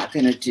corner. I'm not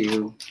going to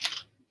do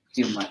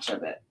much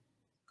of it.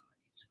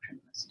 Trim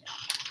this down.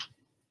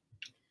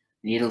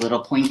 Need a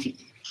little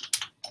pointy.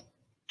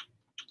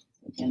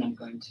 Again, I'm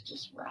going to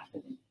just wrap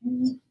it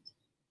in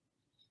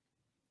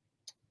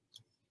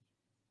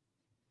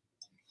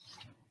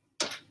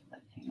here.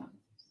 Hang on.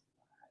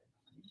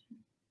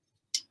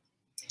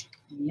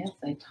 Yes,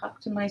 I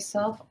talk to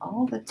myself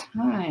all the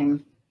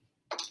time.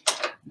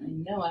 I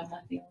know I'm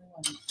not the only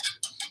one.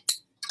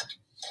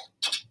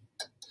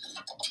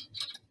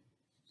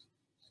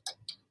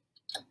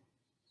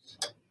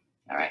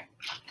 All right.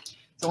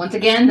 So once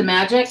again, the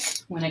magic,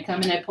 when I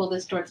come in, I pull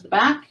this towards the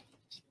back.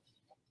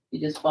 It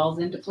just falls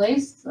into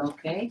place.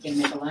 Okay, can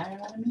make a ladder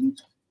out of me.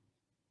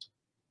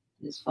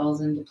 It just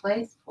falls into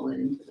place. Pull it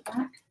into the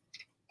back.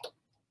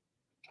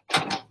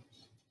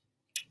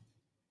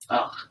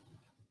 Oh,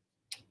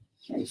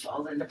 and it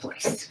falls into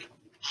place.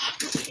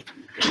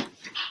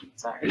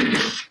 Sorry.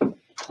 And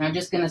I'm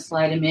just going to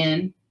slide him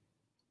in.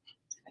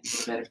 I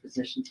get a better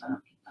position so I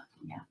don't get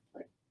nothing out.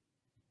 But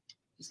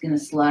just going to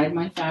slide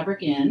my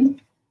fabric in.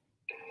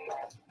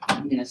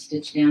 I'm going to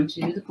stitch down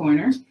to the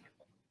corner.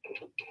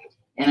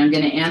 And I'm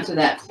going to answer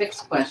that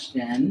fix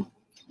question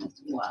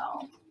as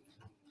well.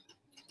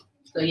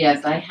 So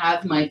yes, I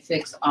have my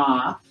fix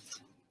off.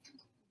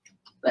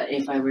 But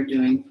if I were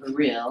doing for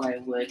real, I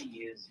would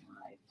use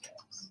my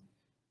fix.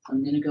 So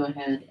I'm going to go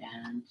ahead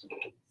and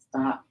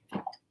stop,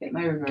 get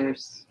my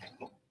reverse.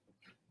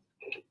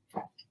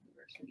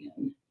 Reverse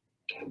again.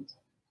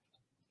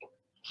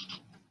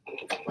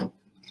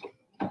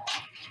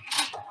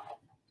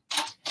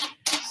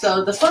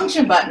 So the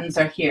function buttons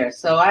are here.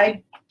 So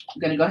I'm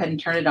going to go ahead and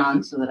turn it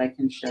on so that I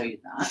can show you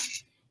that.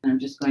 And I'm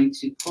just going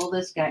to pull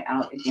this guy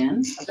out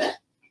again a bit.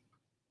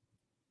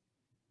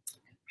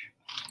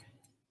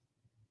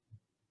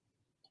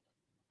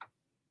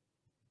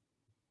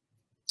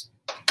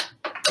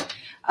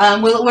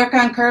 Will it work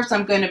on curves?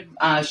 I'm going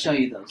to show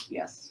you those,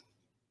 yes.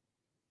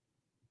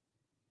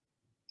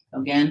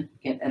 Again,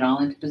 get it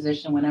all into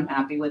position when I'm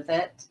happy with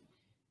it.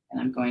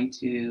 And I'm going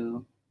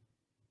to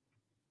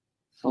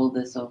fold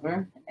this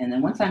over. And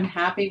then once I'm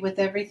happy with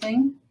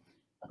everything,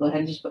 I'll go ahead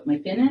and just put my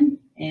pin in.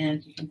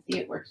 And you can see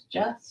it works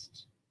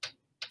just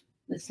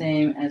the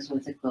same as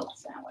with a quilt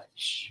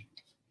sandwich.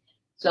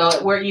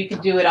 So where you can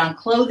do it on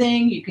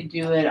clothing, you can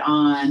do it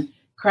on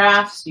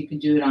crafts, you can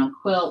do it on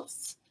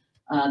quilts.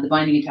 The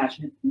binding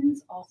attachment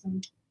is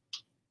awesome.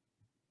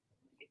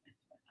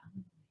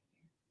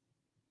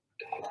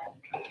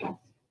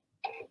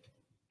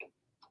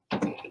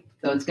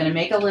 So it's going to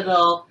make a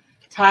little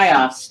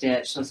tie-off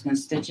stitch, so it's going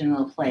to stitch in a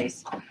little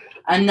place.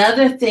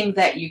 Another thing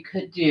that you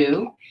could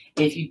do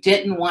if you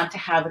didn't want to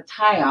have a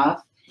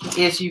tie-off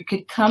is you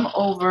could come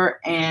over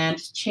and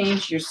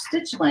change your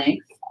stitch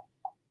length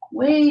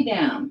way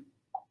down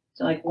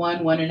to like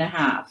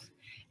 1.5.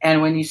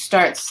 And when you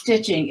start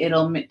stitching,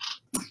 it'll,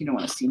 you don't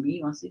want to see me,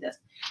 you want to see this.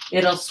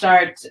 It'll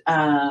start,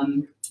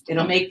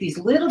 it'll make these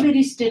little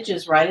bitty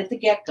stitches right at the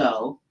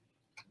get-go.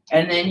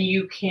 And then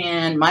you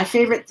can, my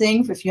favorite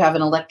thing if you have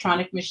an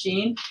electronic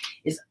machine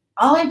is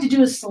all I have to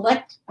do is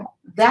select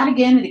that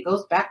again and it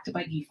goes back to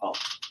my default.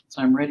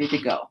 So I'm ready to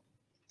go.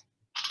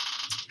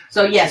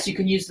 So yes, you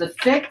can use the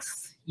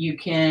fix. You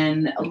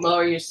can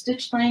lower your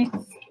stitch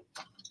length.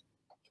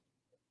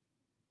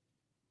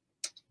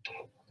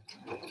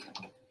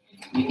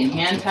 You can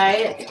hand tie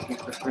it if you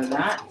prefer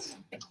that.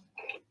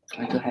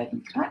 I'll go ahead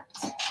and cut.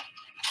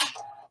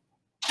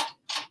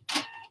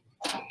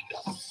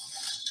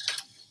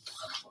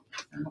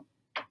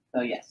 So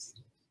yes.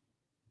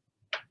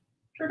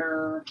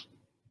 All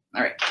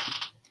right.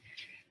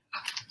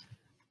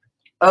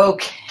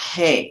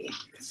 Okay,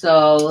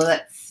 so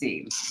let's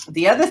see.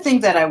 The other thing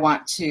that I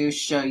want to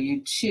show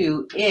you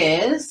too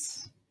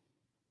is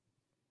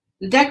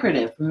the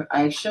decorative.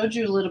 I showed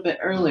you a little bit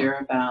earlier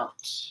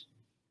about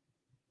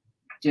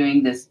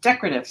doing this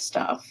decorative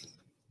stuff.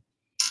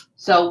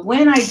 So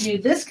when I do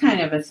this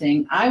kind of a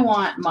thing, I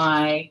want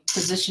my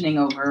positioning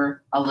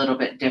over a little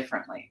bit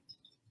differently.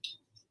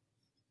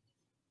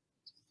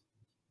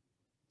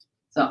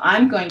 So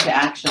I'm going to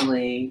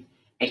actually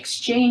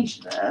exchange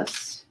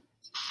this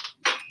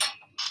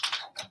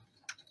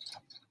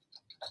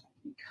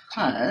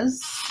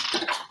because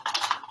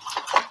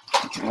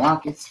I can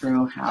walk you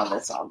through how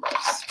this all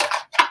goes.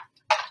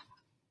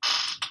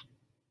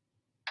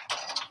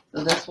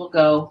 So this will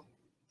go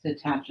to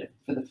attach it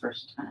for the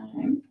first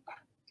time.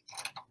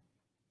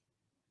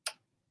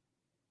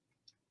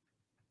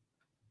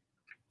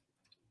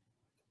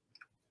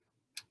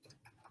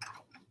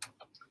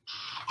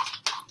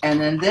 And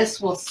then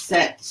this will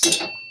set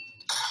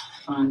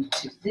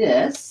onto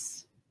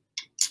this.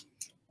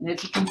 And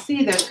if you can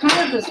see, there's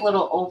kind of this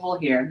little oval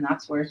here, and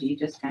that's where he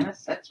just kind of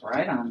sits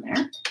right on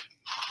there.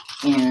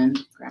 And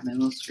grab my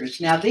little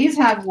screws. Now these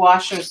have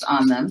washers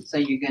on them, so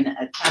you're going to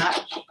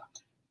attach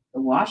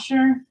the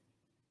washer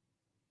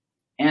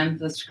and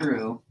the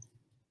screw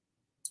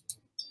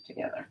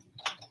together.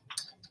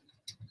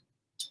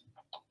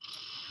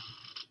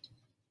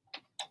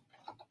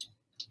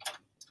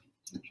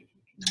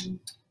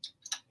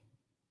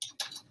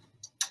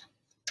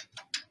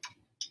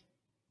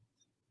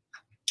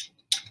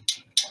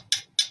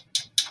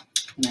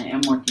 And I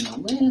am working a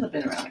little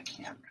bit around the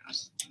camera.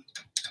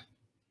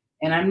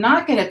 And I'm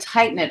not going to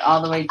tighten it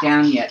all the way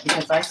down yet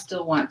because I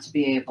still want to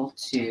be able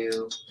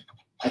to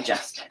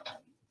adjust it.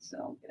 So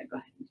I'm going to go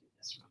ahead and do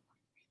this real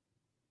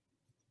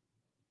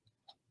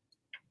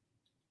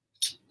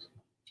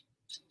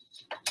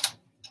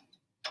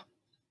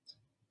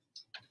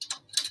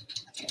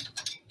quick. Okay.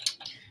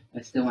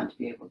 I still want to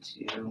be able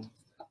to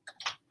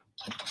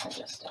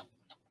adjust it.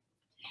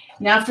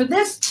 Now for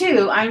this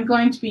too, I'm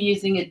going to be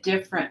using a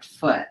different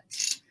foot.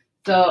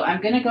 So I'm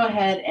going to go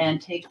ahead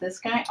and take this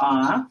guy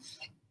off.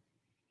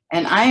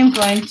 And I am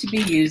going to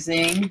be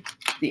using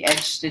the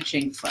edge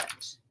stitching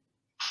foot.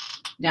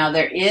 Now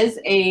there is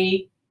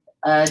a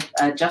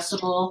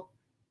adjustable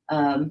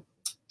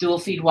dual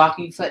feed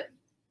walking foot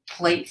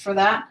plate for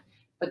that,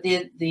 but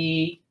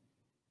the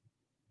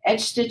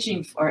edge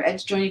stitching or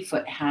edge joining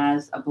foot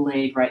has a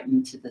blade right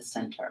into the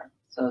center.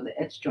 So the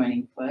edge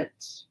joining foot,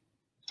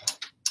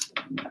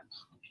 I'm going to pop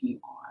you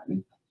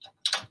on.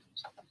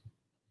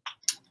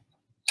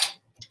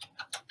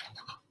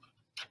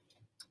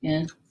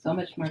 And so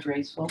much more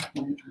graceful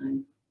when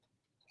I'm.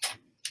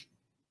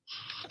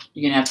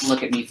 You're gonna have to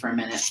look at me for a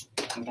minute.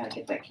 I gotta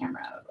get that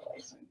camera out of the way.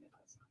 So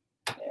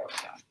there we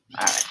go.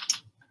 All right.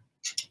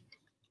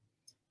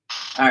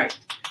 All right.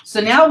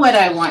 So now what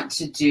I want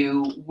to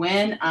do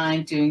when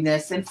I'm doing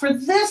this, and for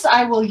this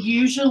I will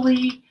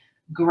usually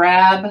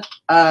grab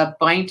a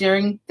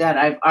binding that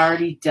I've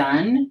already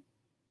done.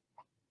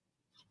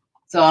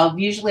 So I'll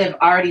usually have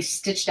already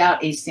stitched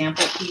out a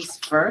sample piece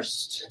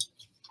first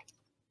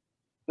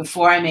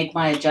before I make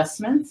my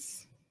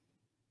adjustments.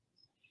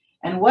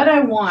 And what I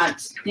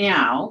want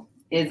now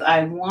is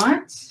I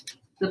want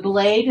the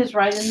blade is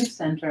right in the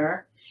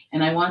center,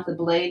 and I want the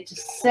blade to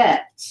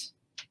set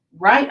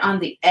right on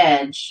the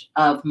edge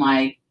of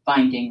my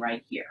binding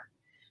right here.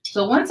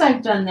 So once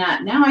I've done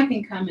that, now I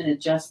can come and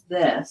adjust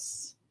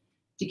this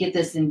to get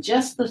this in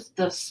just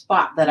the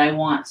spot that I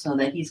want so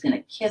that he's going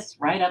to kiss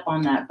right up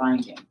on that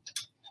binding.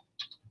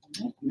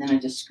 And then I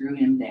just screw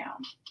him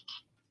down.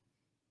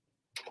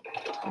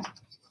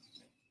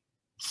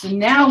 So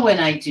now when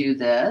I do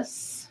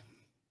this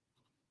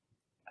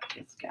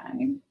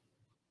guy,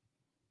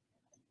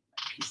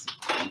 piece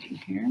of binding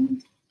here.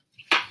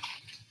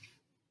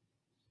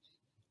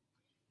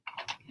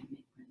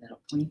 Make my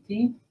little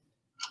pointy.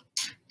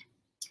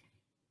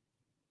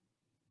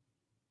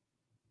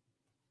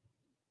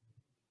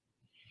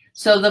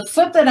 So the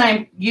foot that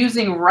I'm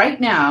using right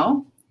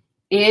now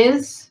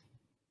is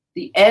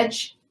the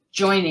edge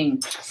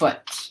joining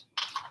foot.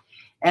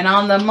 And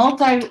on the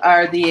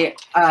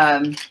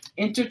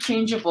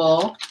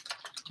interchangeable,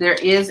 there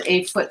is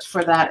a foot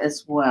for that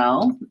as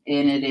well.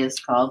 And it is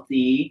called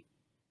the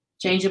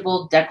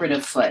changeable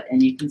decorative foot.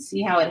 And you can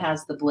see how it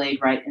has the blade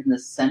right in the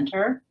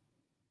center.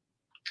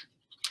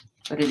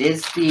 But it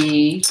is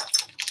the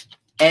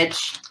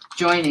edge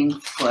joining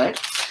foot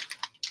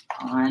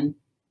on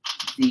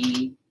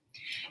the...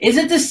 Is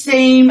it the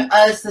same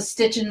as the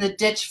stitch in the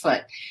ditch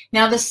foot?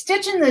 Now, the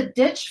stitch in the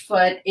ditch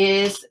foot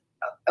is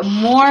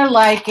more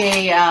like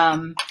a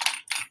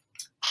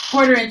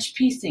 1/4 inch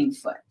piecing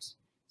foot.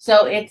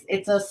 So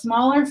it's a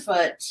smaller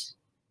foot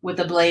with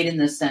a blade in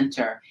the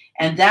center.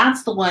 And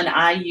that's the one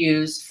I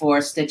use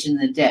for stitch in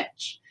the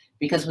ditch,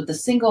 because with the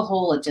single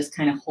hole, it just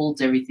kind of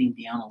holds everything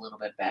down a little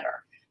bit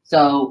better.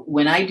 So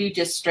when I do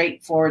just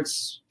straightforward,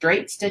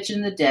 straight stitch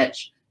in the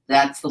ditch,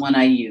 that's the one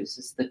I use.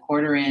 It's the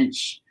 1/4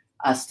 inch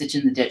stitch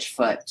in the ditch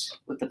foot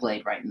with the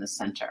blade right in the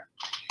center.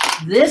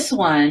 This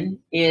one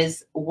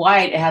is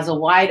wide. It has a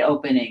wide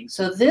opening.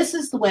 So this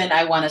is the one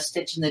I want to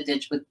stitch in the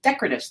ditch with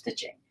decorative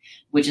stitching,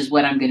 which is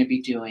what I'm going to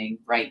be doing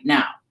right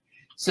now.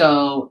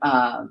 So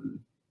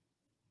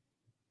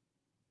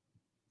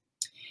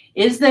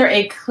is there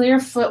a clear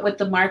foot with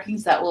the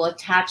markings that will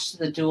attach to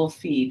the dual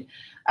feed?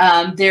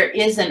 There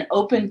is an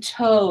open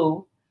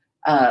toe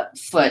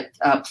foot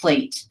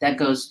plate that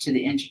goes to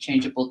the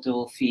interchangeable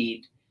dual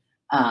feed.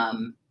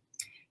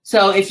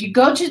 So if you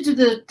go to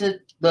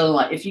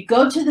if you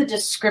go to the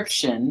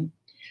description,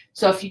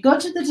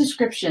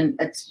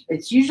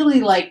 it's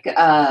usually like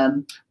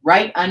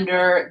right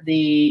under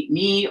the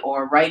knee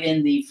or right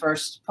in the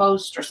first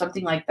post or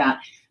something like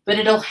that. But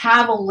it'll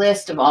have a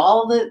list of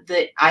all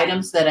the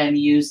items that I'm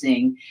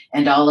using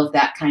and all of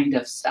that kind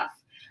of stuff.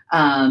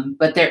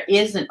 But there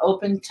is an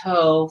open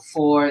toe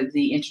for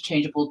the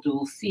interchangeable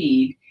dual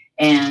feed,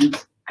 and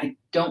I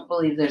don't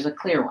believe there's a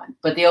clear one,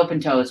 but the open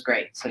toe is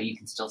great, so you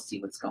can still see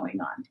what's going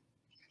on.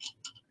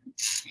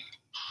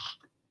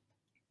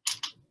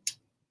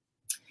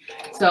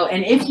 So,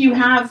 and if you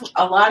have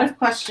a lot of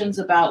questions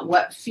about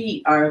what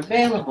feet are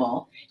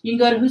available, you can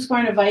go to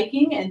Husqvarna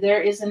Viking, and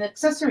there is an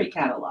accessory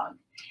catalog.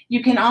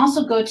 You can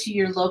also go to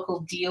your local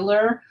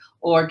dealer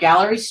or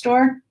gallery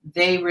store.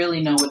 They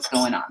really know what's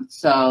going on,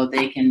 so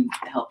they can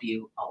help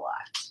you a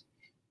lot.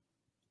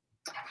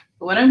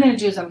 But what I'm going to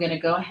do is I'm going to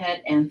go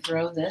ahead and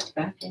throw this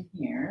back in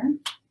here.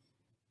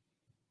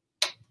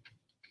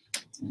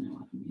 And I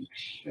want to make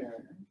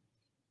sure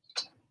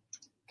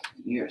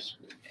you're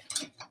screwed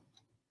in.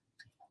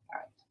 All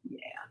right,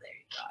 yeah, there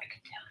you go. I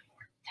can tell you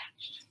we're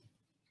attached.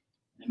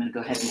 I'm going to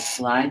go ahead and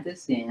slide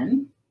this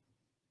in.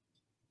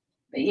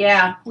 But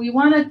yeah, we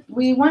want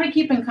to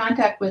keep in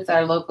contact with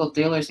our local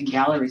dealers and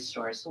gallery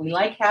stores. So we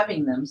like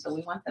having them, so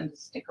we want them to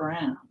stick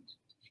around.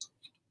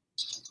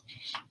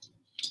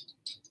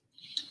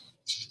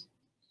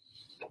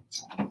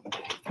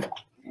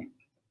 Okay,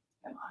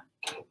 come on.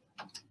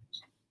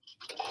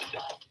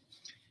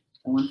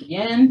 So once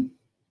again,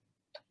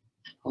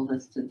 pull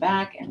this to the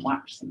back and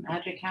watch some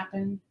magic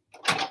happen.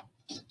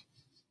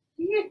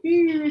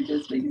 It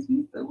just makes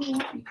me so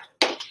happy.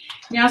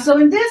 Now, so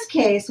in this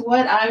case,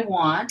 what I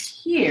want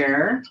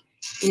here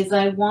is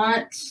I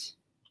want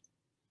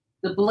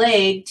the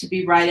blade to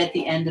be right at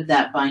the end of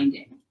that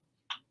binding.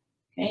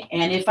 Okay,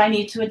 and if I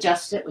need to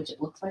adjust it, which it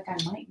looks like I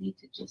might need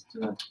to just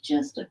do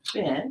just a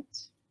bit,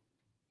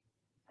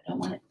 I don't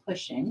want it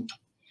pushing.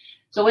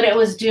 So what it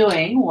was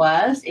doing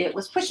was it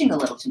was pushing a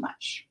little too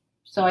much.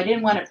 So I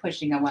didn't want it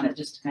pushing. I want it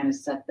just to kind of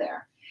sit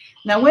there.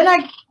 Now, when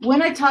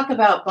I talk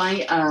about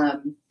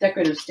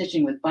decorative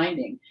stitching with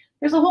binding,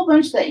 there's a whole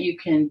bunch that you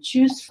can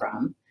choose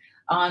from.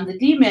 On the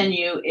D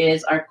menu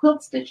is our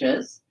quilt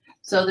stitches.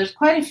 So there's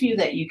quite a few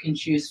that you can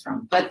choose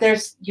from, but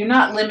you're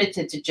not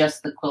limited to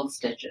just the quilt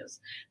stitches.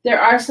 There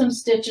are some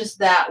stitches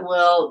that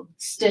will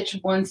stitch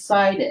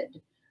one-sided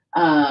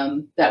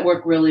that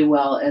work really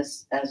well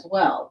as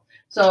well.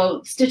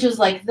 So stitches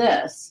like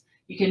this,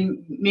 you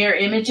can mirror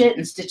image it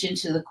and stitch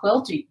into the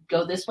quilt. You can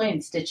go this way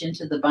and stitch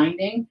into the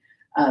binding.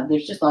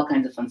 There's just all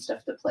kinds of fun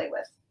stuff to play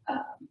with.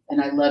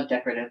 And I love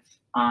decorative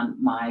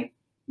on my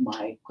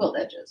quilt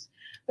edges.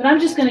 But I'm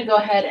just going to go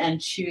ahead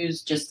and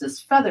choose just this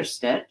feather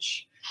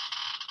stitch.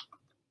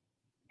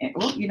 And,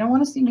 oh, you don't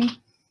want to see me.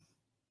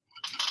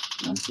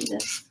 You don't see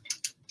this.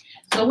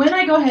 So when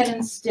I go ahead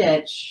and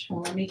stitch,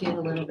 well, let me get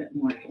a little bit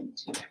more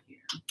into it here.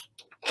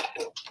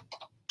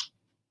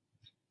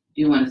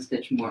 do want to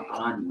stitch more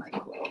on my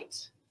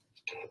quilt.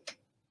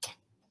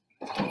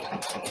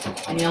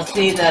 And you'll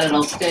see that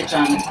it'll stitch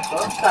on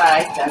both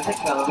sides as it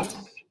goes.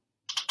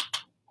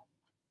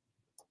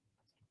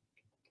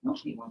 Nope,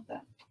 you want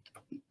that.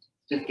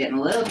 Just getting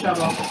a little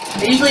trouble.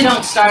 I usually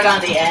don't start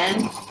on the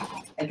end,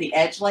 at the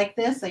edge like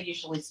this. I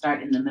usually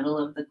start in the middle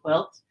of the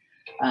quilt,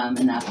 and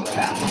that's what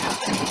happens.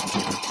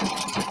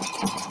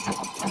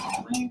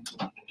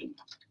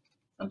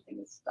 Something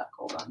is stuck.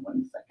 Hold on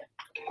 1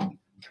 second.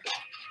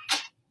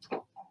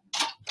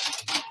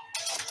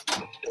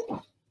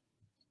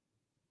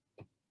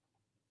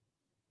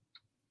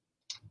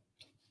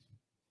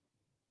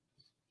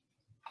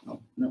 Oh,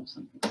 no,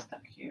 something's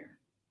stuck here.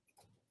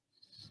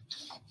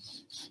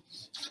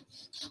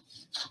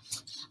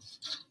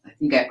 I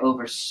think I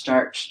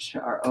overstarched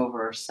or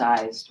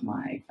oversized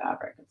my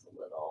fabric. It's a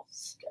little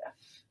stiff.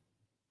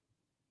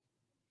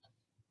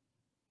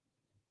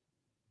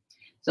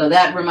 So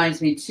that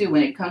reminds me too,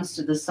 when it comes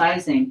to the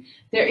sizing,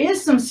 there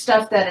is some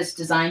stuff that is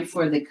designed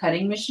for the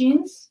cutting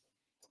machines,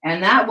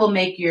 and that will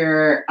make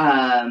your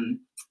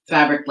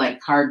fabric like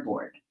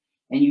cardboard.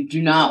 And you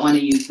do not want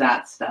to use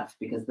that stuff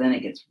because then it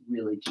gets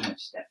really too much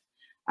stiff.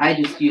 I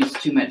just use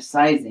too much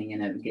sizing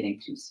and I'm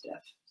getting too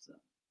stiff. So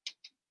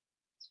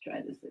let's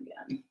try this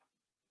again.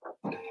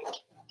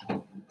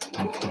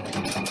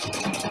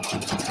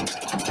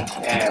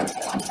 There we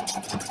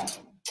go.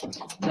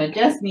 So I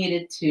just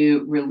needed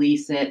to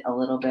release it a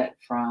little bit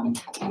from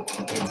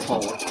its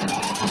hold.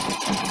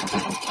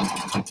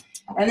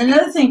 And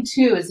another thing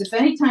too is if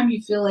anytime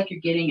you feel like you're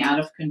getting out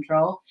of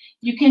control,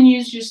 you can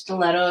use your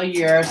stiletto,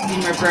 your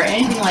seam ripper,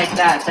 anything like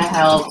that to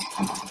help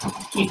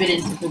keep it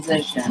into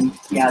position.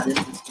 Yeah, this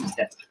is too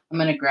stiff. I'm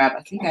going to grab,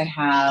 I think I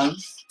have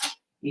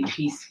a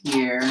piece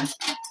here.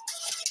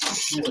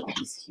 There's a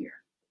piece here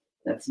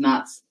that's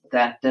not,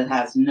 that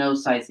has no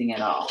sizing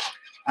at all.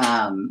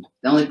 The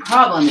only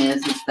problem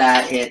is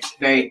that it's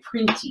very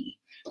printy,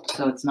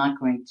 so it's not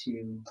going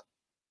to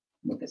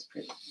look as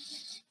pretty.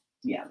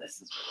 Yeah,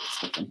 this is really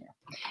sticking here.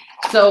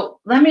 So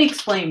let me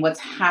explain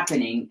what's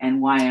happening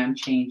and why I'm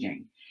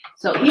changing.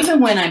 So even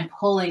when I'm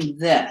pulling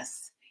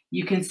this,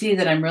 you can see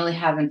that I'm really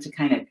having to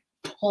kind of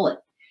pull it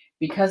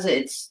because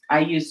I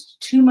used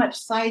too much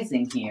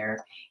sizing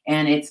here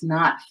and it's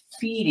not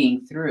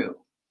feeding through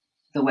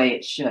the way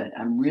it should.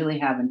 I'm really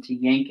having to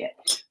yank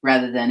it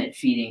rather than it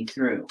feeding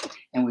through.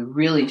 And we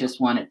really just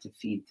want it to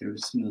feed through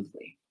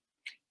smoothly.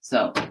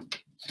 So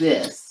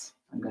this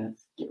I'm going to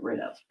get rid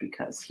of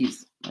because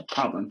he's a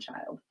problem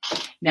child.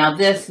 Now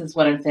this is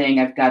what I'm saying.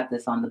 I've got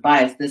this on the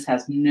bias. This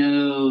has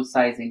no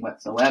sizing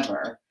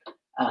whatsoever,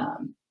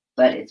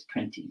 but it's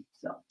printy.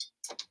 So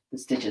the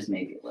stitches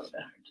may be a little bit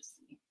hard to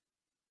see.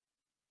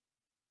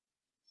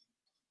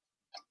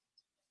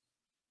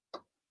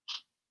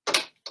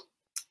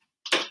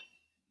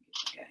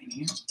 Get in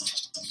here.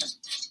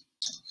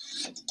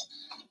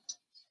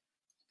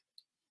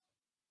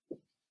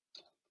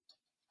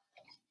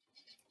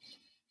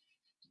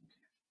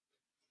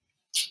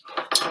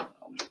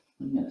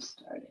 I'm going to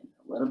start in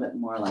a little bit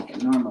more like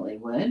it normally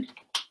would.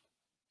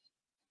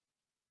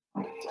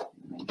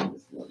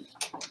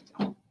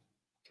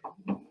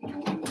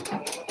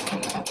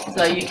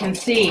 So you can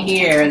see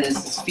here,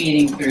 this is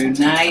feeding through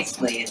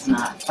nicely. It's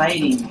not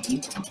fighting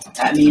me.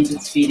 That means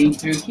it's feeding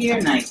through here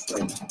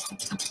nicely.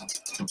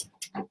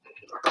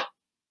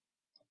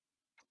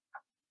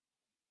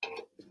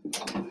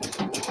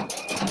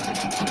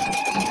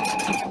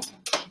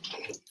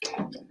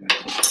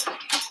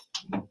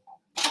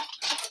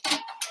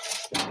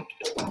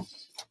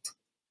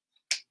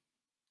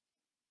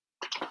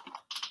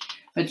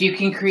 But you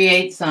can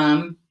create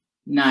some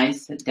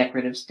nice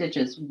decorative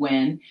stitches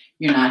when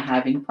you're not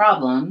having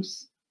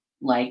problems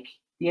like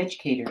the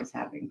Educator is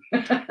having.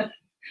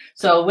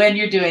 So when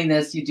you're doing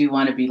this, you do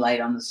want to be light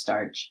on the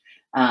starch.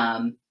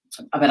 But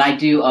I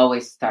do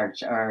always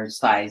starch or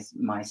size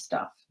my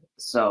stuff.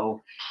 So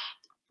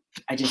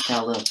I just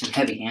got a little too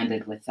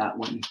heavy-handed with that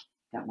one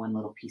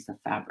little piece of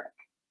fabric.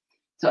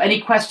 So any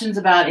questions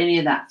about any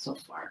of that so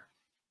far?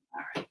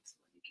 All right. So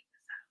let me get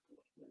this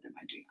out. What am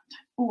I doing on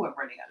time? Oh, I'm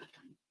running out of time.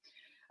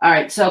 All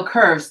right, so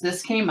curves,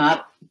 this came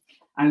up.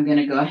 I'm going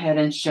to go ahead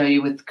and show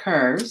you with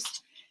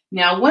curves.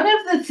 Now, one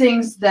of the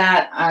things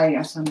that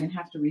so I'm going to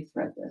have to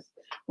rethread this.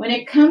 When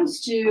it comes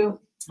to,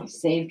 I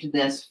saved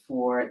this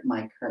for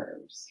my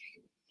curves.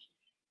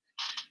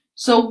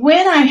 So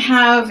when I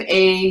have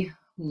a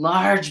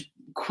large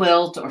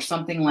quilt or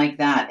something like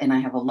that, and I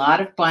have a lot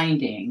of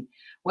binding,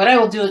 what I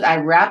will do is I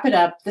wrap it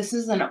up. This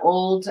is an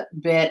old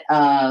bit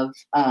of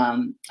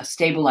a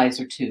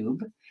stabilizer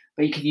tube.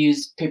 But you could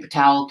use paper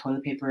towel,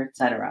 toilet paper,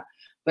 etc.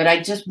 But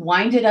I just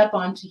wind it up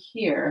onto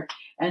here.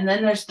 And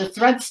then there's the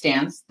thread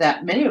stands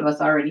that many of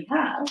us already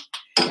have.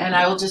 And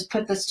I will just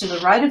put this to the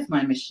right of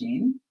my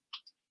machine.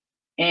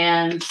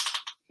 And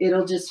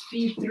it'll just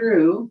feed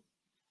through.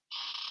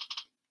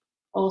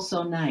 Oh,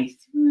 so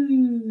nice.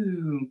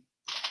 Ooh.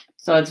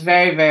 So it's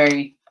very,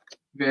 very,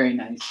 very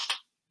nice.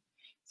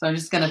 So I'm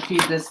just going to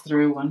feed this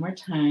through one more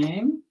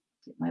time.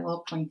 Get my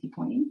little pointy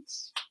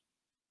points.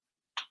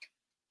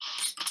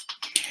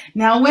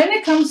 Now, when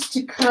it comes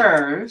to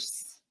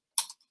curves,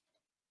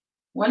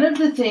 one of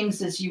the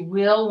things is you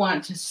will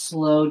want to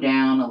slow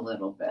down a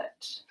little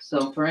bit.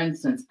 So, for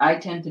instance, I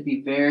tend to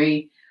be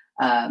very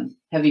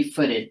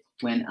heavy-footed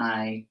when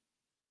I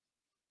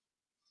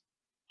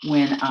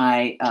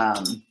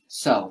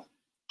sew.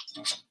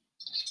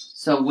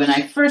 So when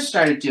I first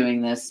started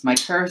doing this, my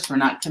curves were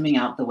not coming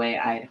out the way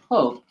I had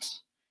hoped.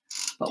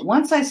 But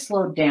once I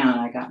slowed down,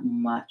 I got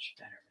much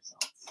better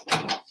results.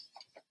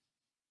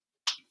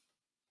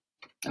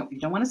 Oh,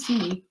 you don't want to see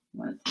me. You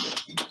want to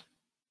see this.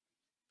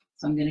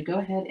 So I'm going to go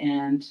ahead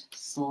and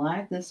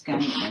slide this guy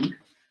in.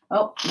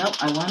 Oh, no,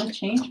 I want to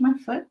change my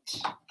foot.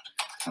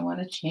 I want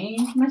to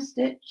change my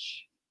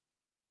stitch.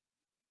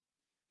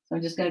 So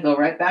I'm just going to go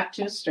right back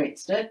to a straight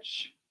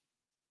stitch.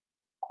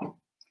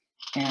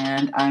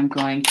 And I'm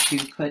going to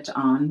put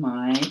on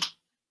my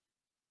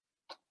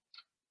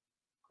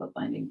quilt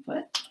binding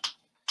foot.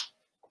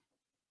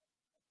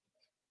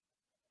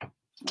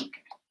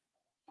 Okay.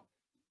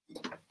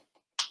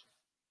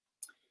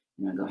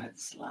 I'm going to go ahead and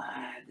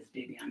slide this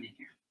baby on in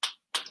here.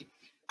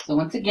 So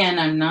once again,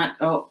 I'm not,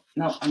 oh,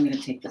 no, I'm going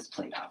to take this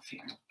plate off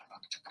here.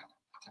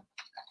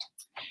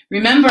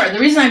 Remember, the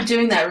reason I'm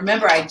doing that,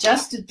 remember I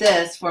adjusted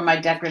this for my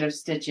decorative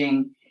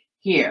stitching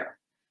here.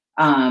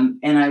 And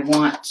I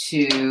want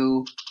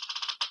to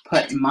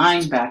put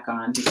mine back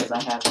on because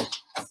I have it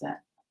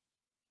set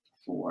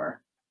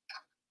for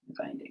the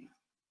binding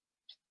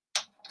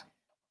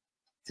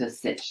to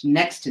stitch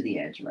next to the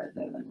edge rather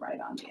than right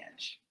on the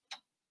edge.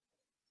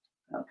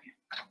 Okay,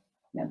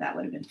 yeah, that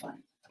would have been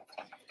fun.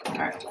 All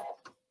right,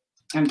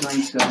 I'm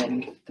going to go ahead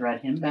and thread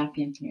him back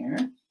in here.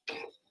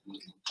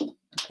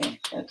 Okay,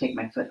 I'll take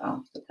my foot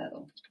off the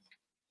pedal.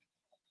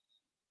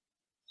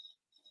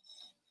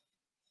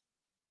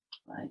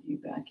 Slide you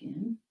back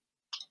in.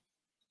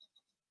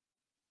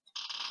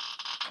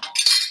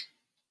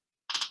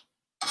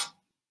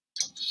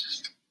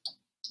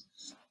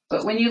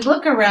 But when you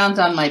look around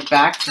on my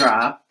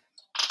backdrop,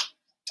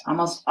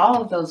 almost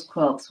all of those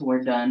quilts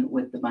were done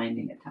with the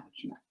binding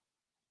attachment.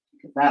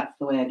 Because that's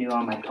the way I do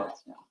all my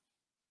quilts now.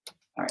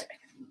 All right.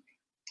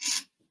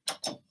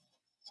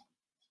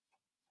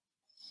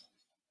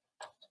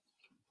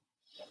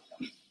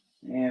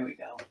 There we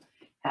go.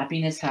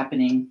 Happiness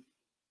happening.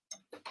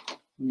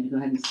 I'm going to go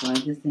ahead and slide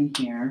this in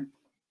here.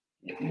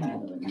 Get the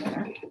needle in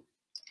there.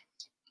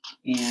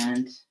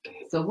 And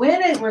so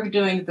when we're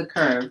doing the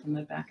curve, I'm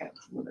going to back up a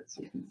little bit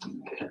so you can see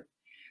my curve.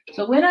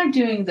 So when I'm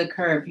doing the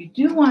curve, you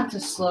do want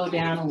to slow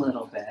down a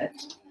little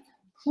bit.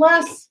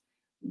 Plus,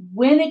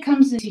 when it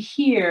comes into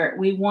here,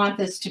 we want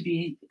this to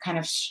be kind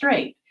of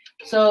straight.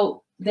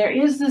 So there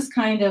is this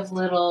kind of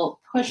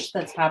little push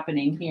that's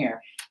happening here.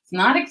 It's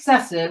not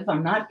excessive.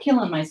 I'm not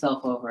killing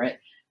myself over it.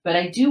 But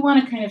I do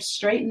want to kind of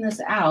straighten this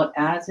out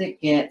as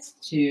it gets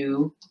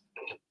to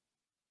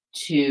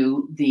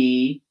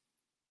the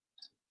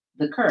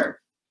curve.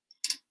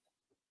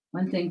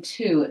 One thing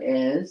too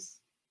is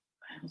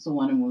I also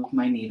want to move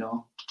my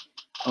needle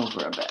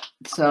over a bit.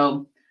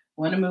 So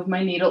I want to move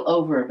my needle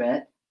over a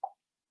bit,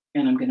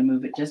 and I'm going to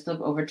move it just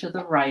over to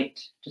the right,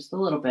 just a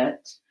little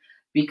bit,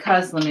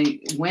 because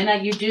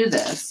when you do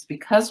this,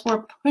 because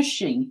we're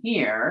pushing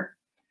here,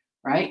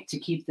 right, to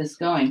keep this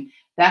going,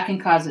 that can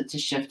cause it to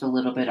shift a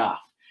little bit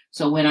off.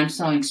 So when I'm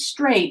sewing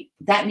straight,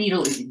 that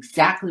needle is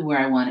exactly where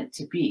I want it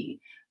to be.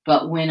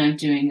 But when I'm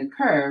doing a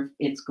curve,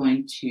 it's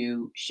going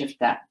to shift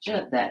that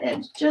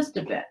edge just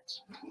a bit.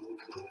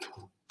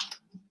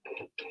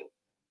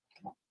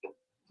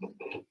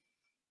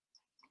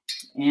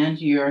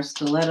 And your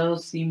stiletto,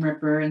 seam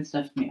ripper, and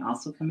stuff may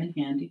also come in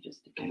handy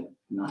just to kind of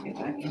knock it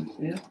back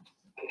into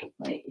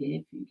play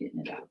if you're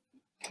getting it out.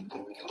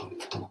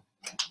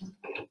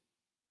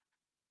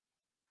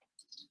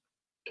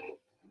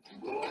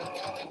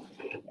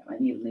 Yeah, my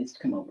needle needs to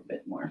come over a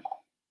bit more.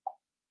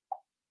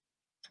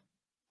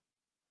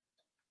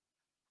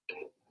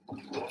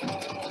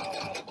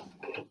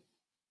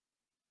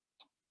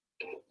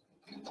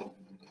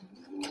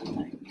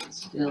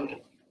 Still a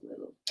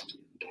little.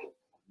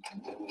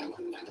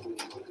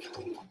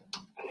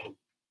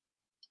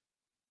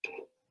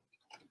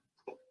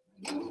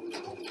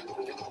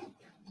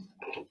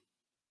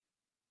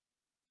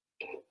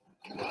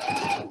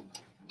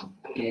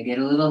 Yeah, get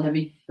a little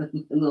heavy, a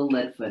little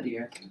lead foot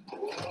here.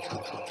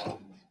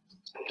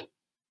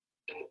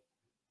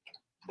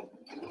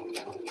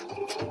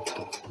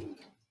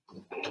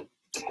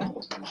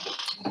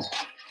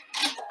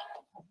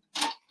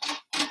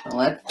 So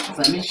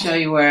let me show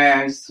you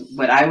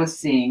what I was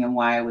seeing and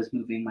why I was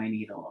moving my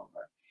needle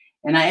over.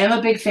 And I am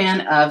a big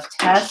fan of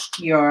test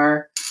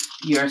your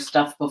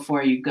stuff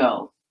before you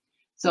go.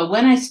 So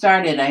when I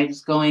started, I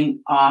was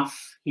going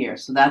off here.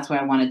 So that's why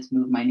I wanted to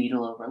move my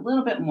needle over a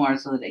little bit more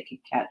so that it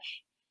could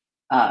catch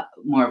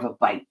more of a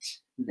bite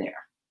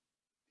there.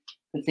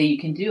 But then you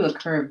can do a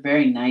curve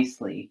very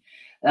nicely.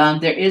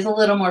 There is a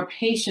little more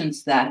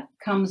patience that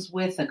comes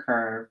with a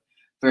curve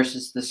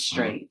versus the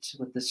straight.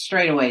 With the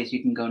straightaways,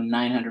 you can go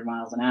 900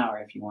 miles an hour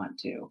if you want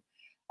to.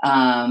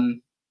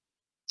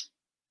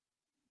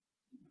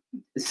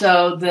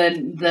 So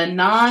the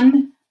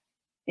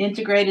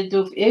integrated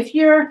dual,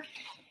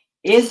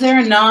 is there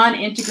a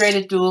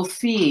non-integrated dual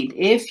feed?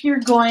 If you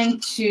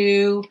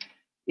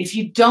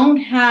don't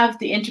have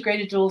the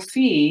integrated dual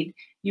feed,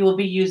 you will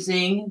be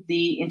using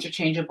the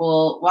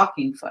interchangeable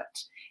walking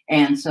foot.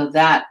 And so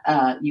that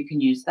you can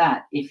use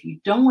that. If you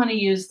don't want to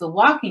use the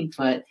walking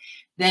foot,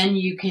 then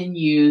you can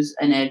use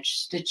an edge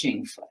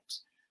stitching foot.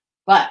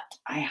 But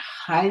I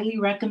highly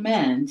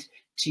recommend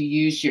to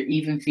use your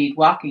even feed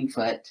walking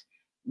foot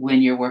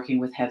when you're working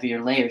with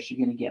heavier layers.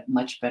 You're going to get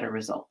much better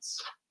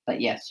results.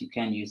 But yes, you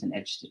can use an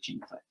edge stitching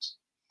foot.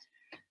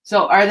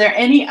 So are there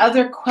any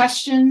other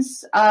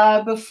questions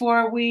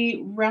before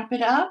we wrap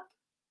it up?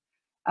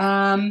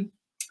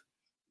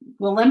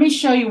 Well, let me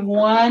show you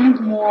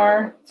one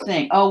more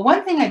thing. Oh,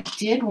 one thing I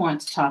did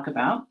want to talk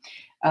about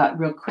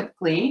real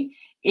quickly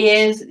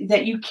is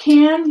that you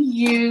can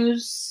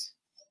use,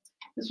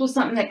 this was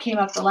something that came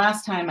up the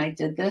last time I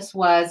did this,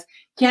 was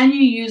can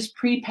you use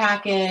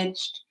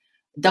prepackaged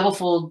double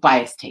fold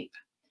bias tape?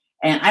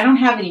 And I don't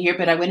have any here,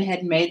 but I went ahead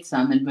and made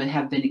some and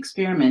have been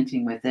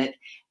experimenting with it.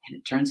 And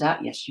it turns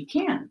out, yes, you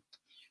can.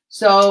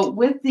 So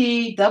with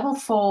the double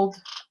fold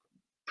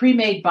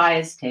pre-made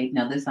bias tape,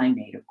 now this I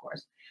made, of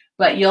course,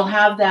 but you'll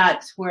have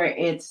that where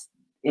it's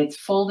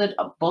folded,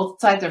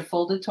 both sides are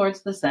folded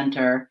towards the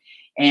center,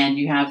 and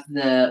you have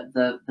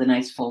the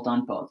nice fold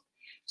on both.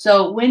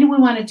 So when we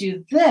want to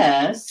do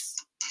this,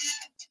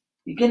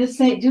 you're going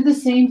to do the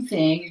same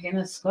thing. You're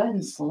going to go ahead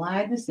and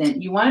slide this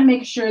in. You want to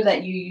make sure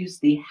that you use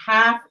the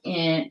 1/2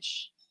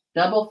 inch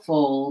double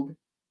fold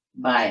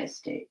bias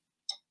tape.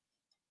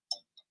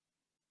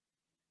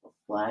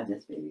 Slide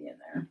this baby in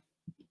there.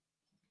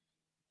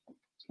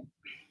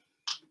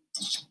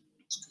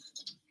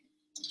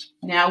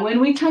 Now, when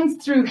we come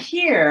through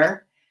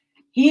here,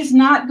 he's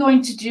not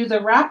going to do the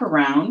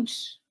wraparound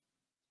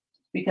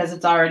because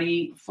it's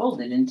already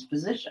folded into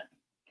position.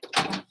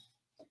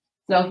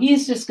 So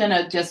he's just going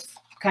to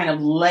kind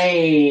of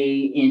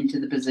lay into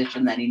the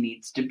position that he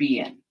needs to be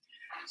in.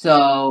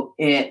 So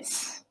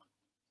it's,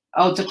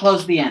 oh, to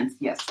close the ends.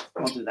 Yes,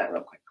 I'll do that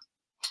real quick.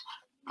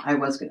 I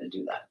was going to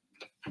do that.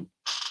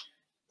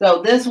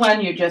 So this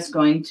one, you're just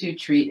going to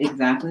treat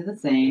exactly the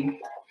same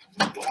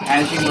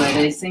as you would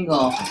a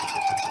single.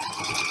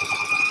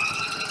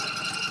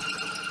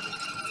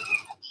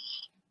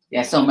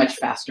 Yeah, so much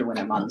faster when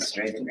I'm on the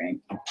straighter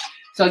grain.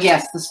 So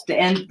yes, the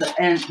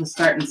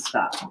start and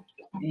stop.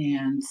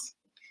 And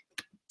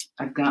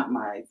I've got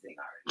my thing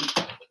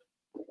already.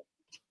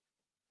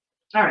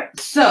 All right,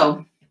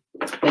 so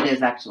it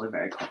is actually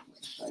very cool. Let me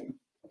show you.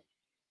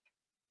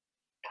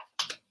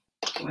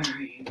 Where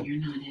are you? You're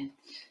not in.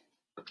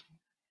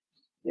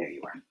 There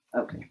you are.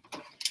 Okay.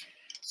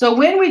 So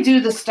when we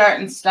do the start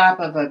and stop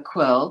of a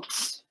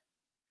quilt,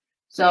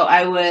 so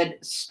I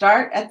would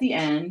start at the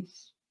end,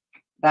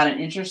 about 1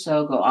 inch or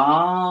so, go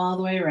all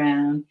the way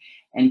around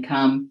and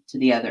come to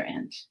the other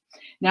end.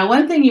 Now,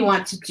 one thing you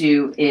want to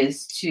do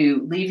is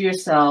to leave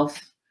yourself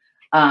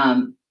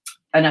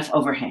enough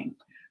overhang.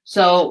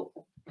 So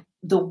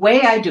the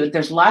way I do it,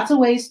 there's lots of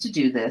ways to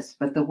do this,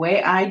 but the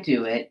way I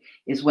do it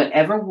is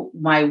whatever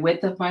my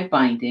width of my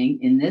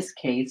binding, in this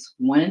case,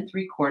 1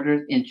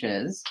 3/4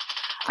 inches,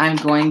 I'm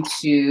going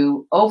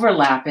to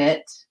overlap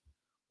it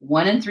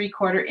 1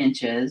 3/4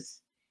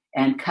 inches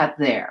and cut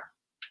there.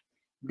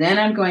 Then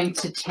I'm going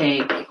to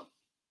take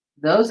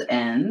those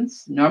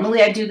ends.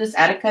 Normally I do this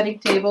at a cutting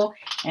table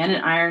and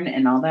an iron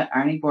and all that,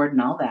 ironing board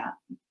and all that.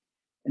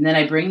 And then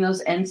I bring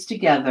those ends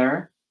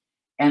together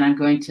and I'm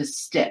going to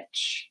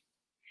stitch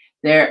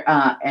there.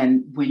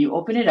 And when you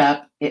open it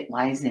up, it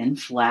lies in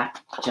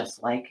flat,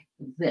 just like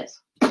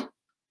this.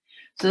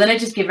 So then I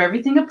just give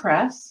everything a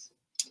press.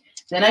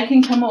 Then I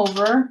can come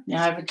over.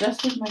 Now I've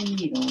adjusted my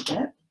needle a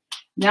bit.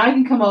 Now I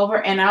can come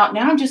over and out.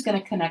 Now I'm just going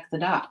to connect the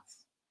dots.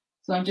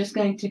 So I'm just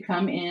going to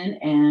come in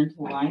and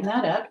line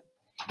that up.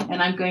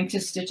 And I'm going to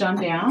stitch on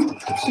down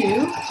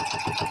to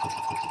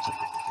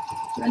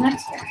the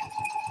next guy.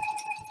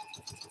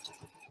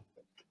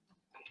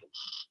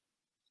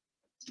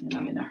 And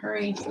I'm in a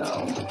hurry, so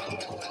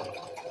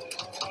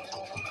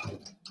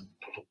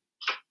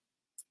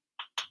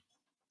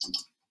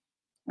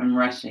I'm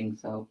rushing.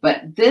 So,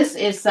 but this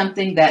is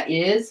something that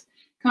is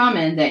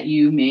common that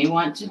you may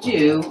want to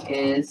do,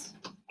 is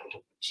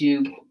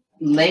to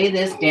lay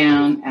this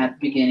down at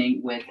the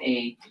beginning with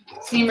a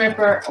seam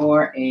ripper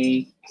or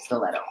a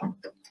stiletto.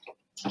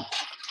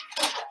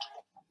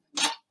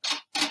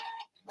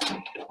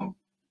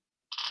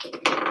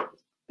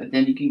 But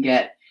then you can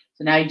get,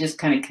 so now you just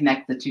kind of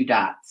connect the two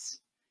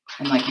dots.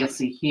 And like you'll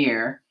see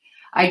here,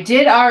 I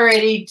did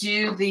already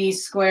do the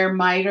square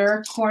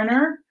miter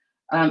corner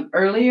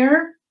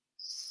earlier.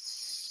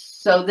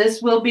 So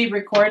this will be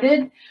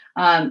recorded.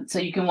 So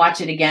you can watch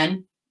it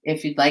again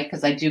if you'd like,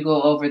 because I do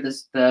go over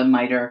this, the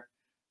miter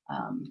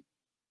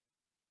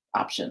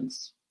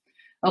options.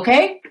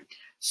 Okay,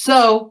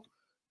 so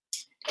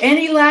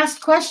any last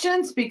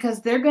questions?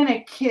 Because they're going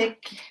to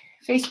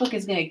Facebook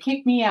is going to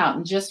kick me out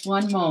in just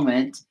one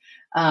moment.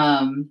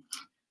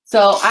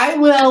 So I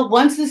will,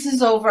 once this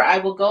is over, I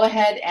will go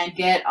ahead and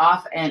get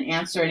off and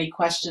answer any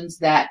questions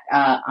that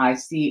I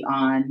see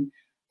on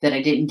that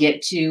I didn't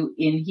get to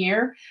in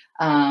here.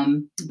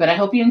 But I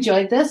hope you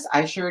enjoyed this.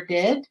 I sure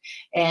did.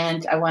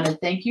 And I want to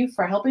thank you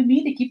for helping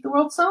me to keep the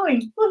world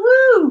sewing.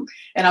 Woohoo!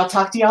 And I'll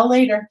talk to y'all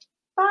later.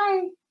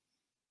 Bye.